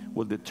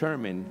will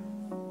determine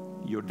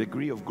your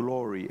degree of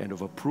glory and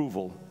of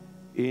approval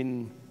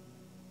in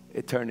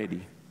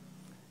eternity.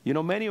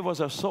 Many of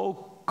us are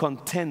so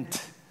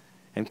content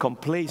and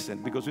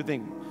complacent because we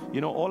think,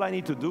 all I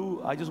need to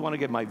do, I just want to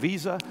get my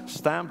visa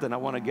stamped and I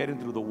want to get in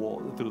through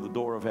the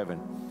door of heaven.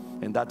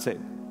 And that's it.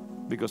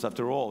 Because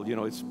after all,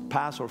 it's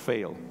pass or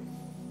fail.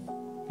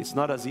 It's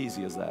not as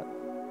easy as that.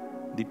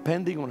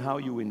 Depending on how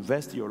you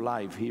invest your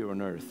life here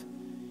on earth,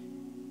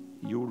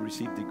 you will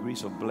receive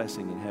degrees of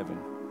blessing in heaven.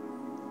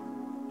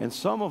 And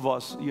some of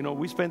us,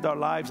 we spent our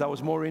lives, I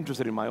was more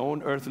interested in my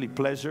own earthly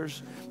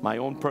pleasures, my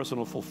own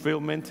personal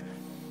fulfillment,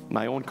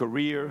 my own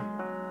career,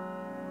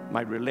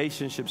 my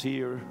relationships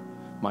here,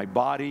 my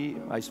body.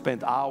 I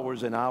spent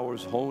hours and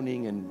hours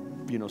honing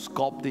and,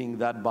 sculpting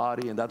that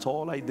body, and that's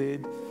all I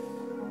did.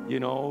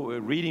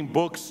 Reading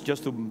books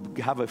just to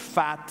have a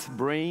fat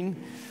brain.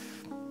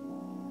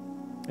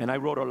 And I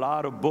wrote a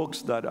lot of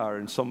books that are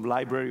in some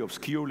library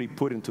obscurely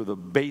put into the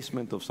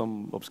basement of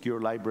some obscure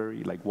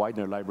library, like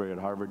Widener Library at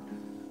Harvard.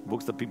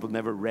 Books that people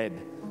never read.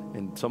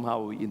 And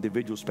somehow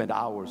individuals spend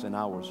hours and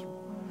hours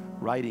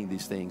writing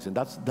these things. And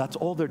that's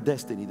all their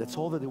destiny. That's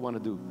all that they want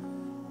to do.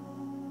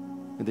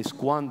 And they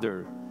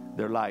squander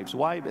their lives.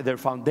 Why? Their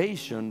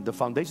foundation, the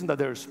foundation that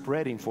they're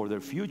spreading for their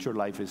future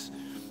life is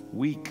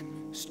weak,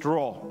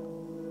 straw,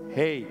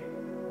 hay,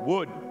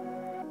 wood.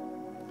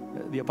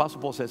 The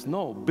Apostle Paul says,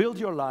 no, build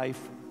your life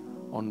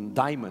on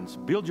diamonds.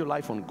 Build your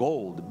life on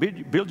gold.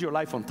 Build your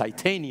life on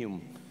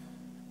titanium.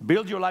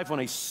 Build your life on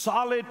a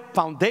solid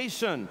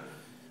foundation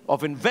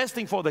of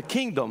investing for the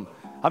kingdom.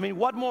 I mean,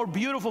 what more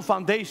beautiful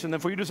foundation than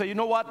for you to say, you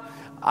know what?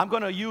 I'm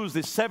going to use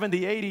this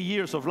 70, 80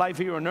 years of life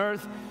here on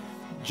earth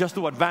just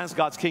to advance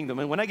God's kingdom.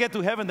 And when I get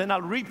to heaven, then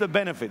I'll reap the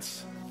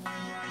benefits.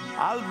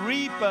 I'll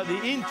reap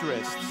the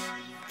interests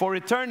for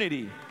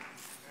eternity.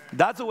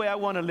 That's the way I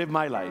want to live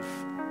my life.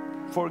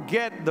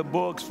 Forget the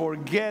books,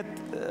 forget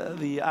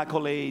the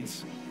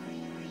accolades.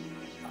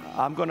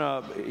 I'm going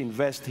to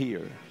invest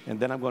here, and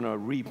then I'm going to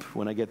reap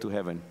when I get to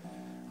heaven.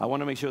 I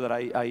want to make sure that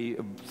I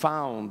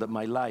found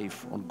my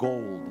life on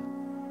gold,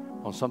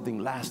 on something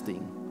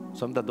lasting,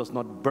 something that does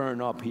not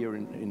burn up here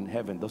in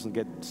heaven, doesn't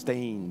get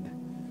stained.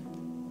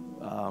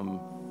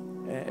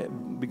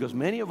 Because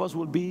many of us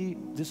will be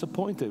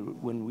disappointed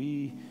when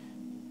we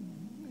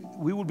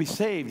will be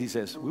saved, he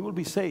says. We will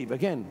be saved.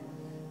 Again,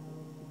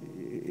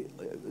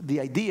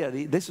 the idea,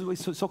 this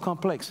is so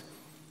complex.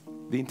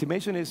 The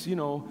intimation is,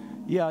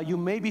 yeah, you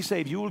may be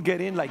saved. You will get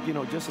in like,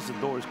 just as the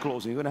door is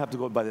closing. You're going to have to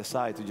go by the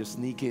side to just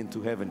sneak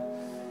into heaven.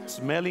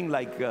 Smelling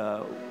like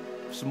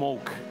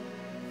smoke.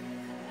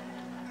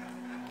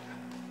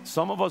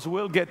 Some of us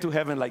will get to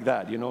heaven like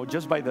that,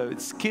 just by the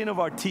skin of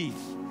our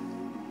teeth.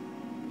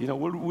 You know,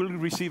 we'll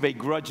receive a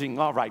grudging,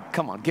 all right,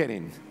 come on, get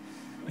in.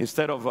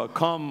 Instead of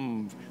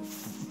come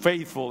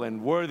faithful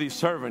and worthy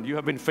servant, you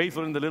have been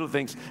faithful in the little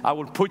things, I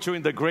will put you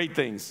in the great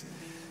things.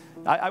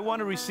 I want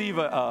to receive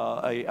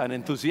an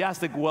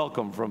enthusiastic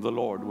welcome from the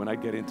Lord when I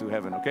get into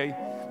heaven, okay?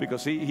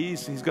 Because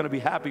he's going to be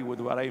happy with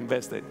what I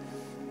invested.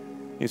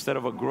 Instead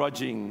of a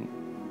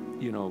grudging,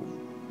 you know,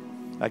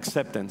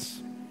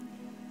 acceptance,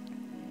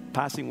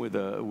 passing with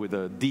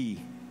a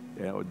D,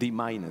 or D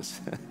minus.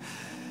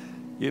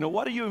 You know,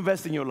 what are you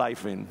investing your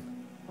life in?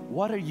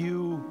 What are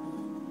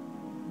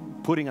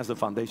you putting as the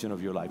foundation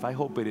of your life? I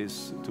hope it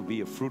is to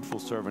be a fruitful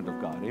servant of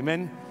God.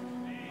 Amen?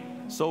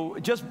 So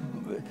just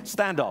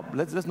stand up.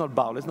 Let's not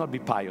bow. Let's not be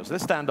pious.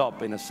 Let's stand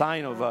up in a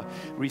sign of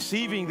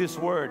receiving this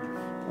word.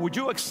 Would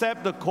you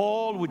accept the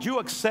call? Would you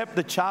accept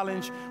the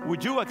challenge?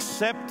 Would you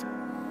accept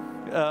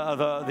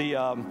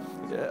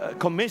the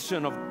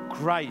commission of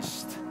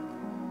Christ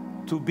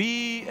to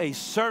be a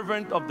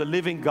servant of the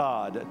living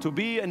God, to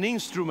be an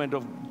instrument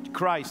of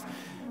Christ?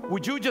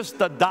 Would you just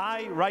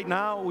die right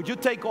now? Would you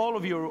take all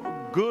of your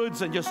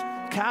goods and just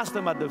cast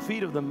them at the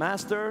feet of the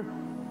Master?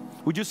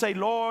 Would you say,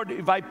 Lord,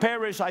 if I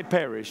perish, I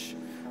perish.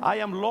 I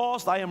am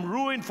lost, I am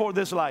ruined for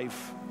this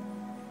life.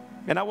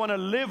 And I want to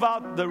live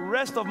out the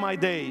rest of my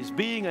days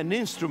being an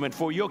instrument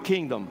for your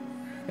kingdom.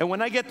 And when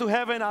I get to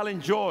heaven, I'll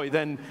enjoy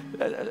then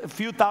a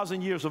few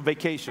thousand years of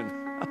vacation.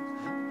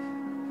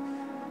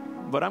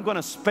 But I'm going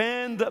to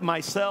spend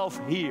myself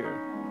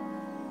here.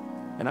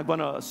 And I'm going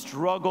to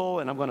struggle,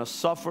 and I'm going to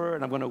suffer,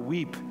 and I'm going to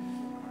weep.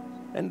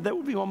 And there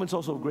will be moments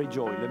also of great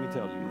joy, let me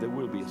tell you. There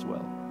will be as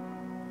well.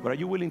 But are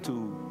you willing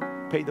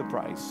to pay the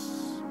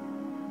price?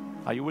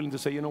 Are you willing to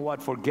say, you know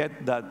what,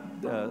 forget that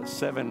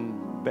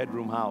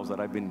 7-bedroom house that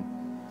I've been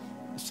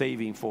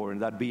saving for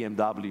and that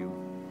BMW.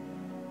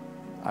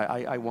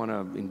 I want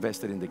to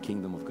invest it in the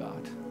kingdom of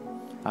God.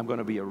 I'm going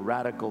to be a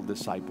radical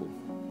disciple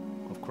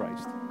of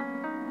Christ.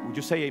 Would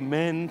you say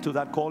amen to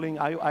that calling?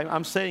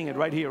 I'm saying it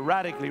right here,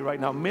 radically right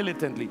now,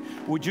 militantly.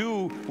 Would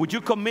you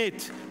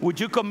commit?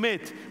 Would you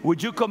commit?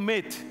 Would you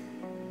commit?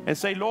 And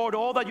say, Lord,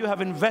 all that you have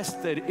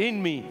invested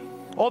in me,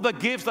 all the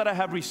gifts that I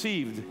have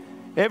received,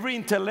 every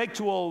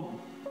intellectual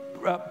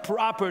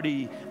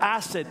property,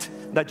 asset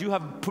that you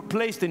have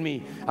placed in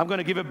me, I'm going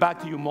to give it back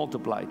to you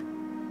multiplied.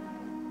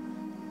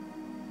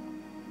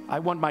 I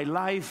want my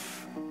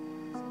life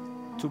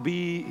to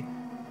be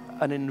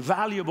an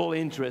invaluable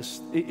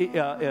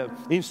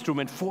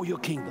instrument for your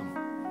kingdom.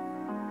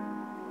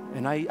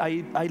 And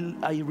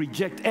I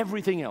reject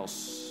everything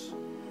else.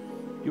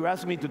 You're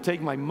asking me to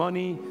take my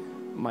money,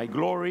 my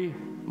glory,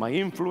 my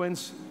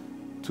influence,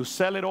 to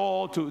sell it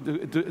all,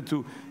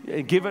 to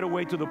give it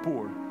away to the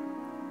poor.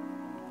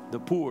 The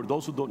poor,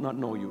 those who do not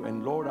know you.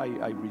 And Lord,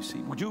 I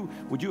receive. Would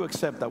you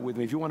accept that with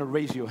me? If you want to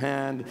raise your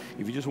hand,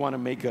 if you just want to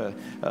make a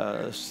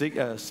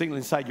signal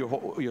inside your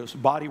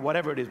body,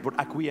 whatever it is, but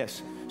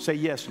acquiesce. Say,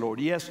 yes, Lord.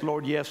 Yes,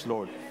 Lord. Yes,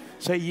 Lord.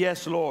 Say,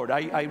 yes, Lord.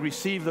 I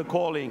receive the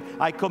calling.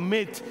 I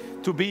commit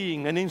to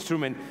being an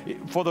instrument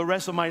for the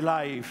rest of my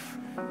life.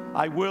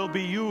 I will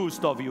be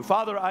used of you.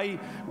 Father,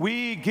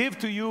 we give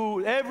to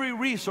you every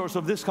resource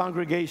of this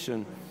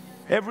congregation,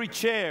 every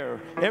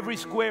chair, every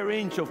square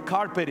inch of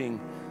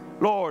carpeting,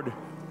 Lord,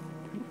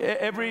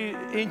 every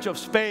inch of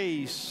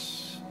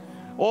space,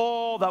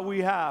 all that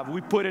we have,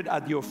 we put it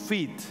at your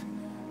feet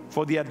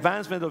for the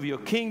advancement of your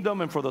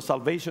kingdom and for the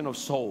salvation of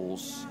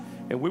souls.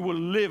 And we will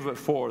live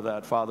for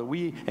that, Father.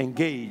 We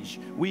engage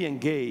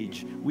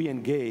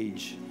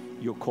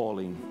your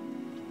calling.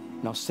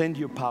 Now send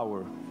your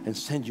power and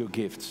send your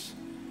gifts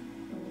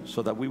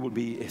so that we will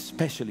be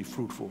especially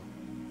fruitful.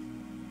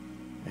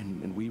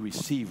 And we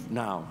receive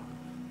now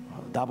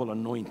a double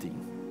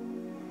anointing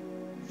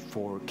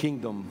for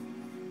kingdom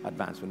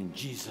advancement. In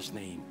Jesus'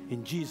 name.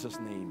 In Jesus'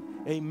 name.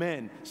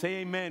 Amen. Say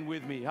amen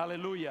with me.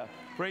 Hallelujah.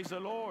 Praise the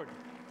Lord.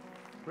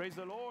 Praise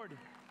the Lord.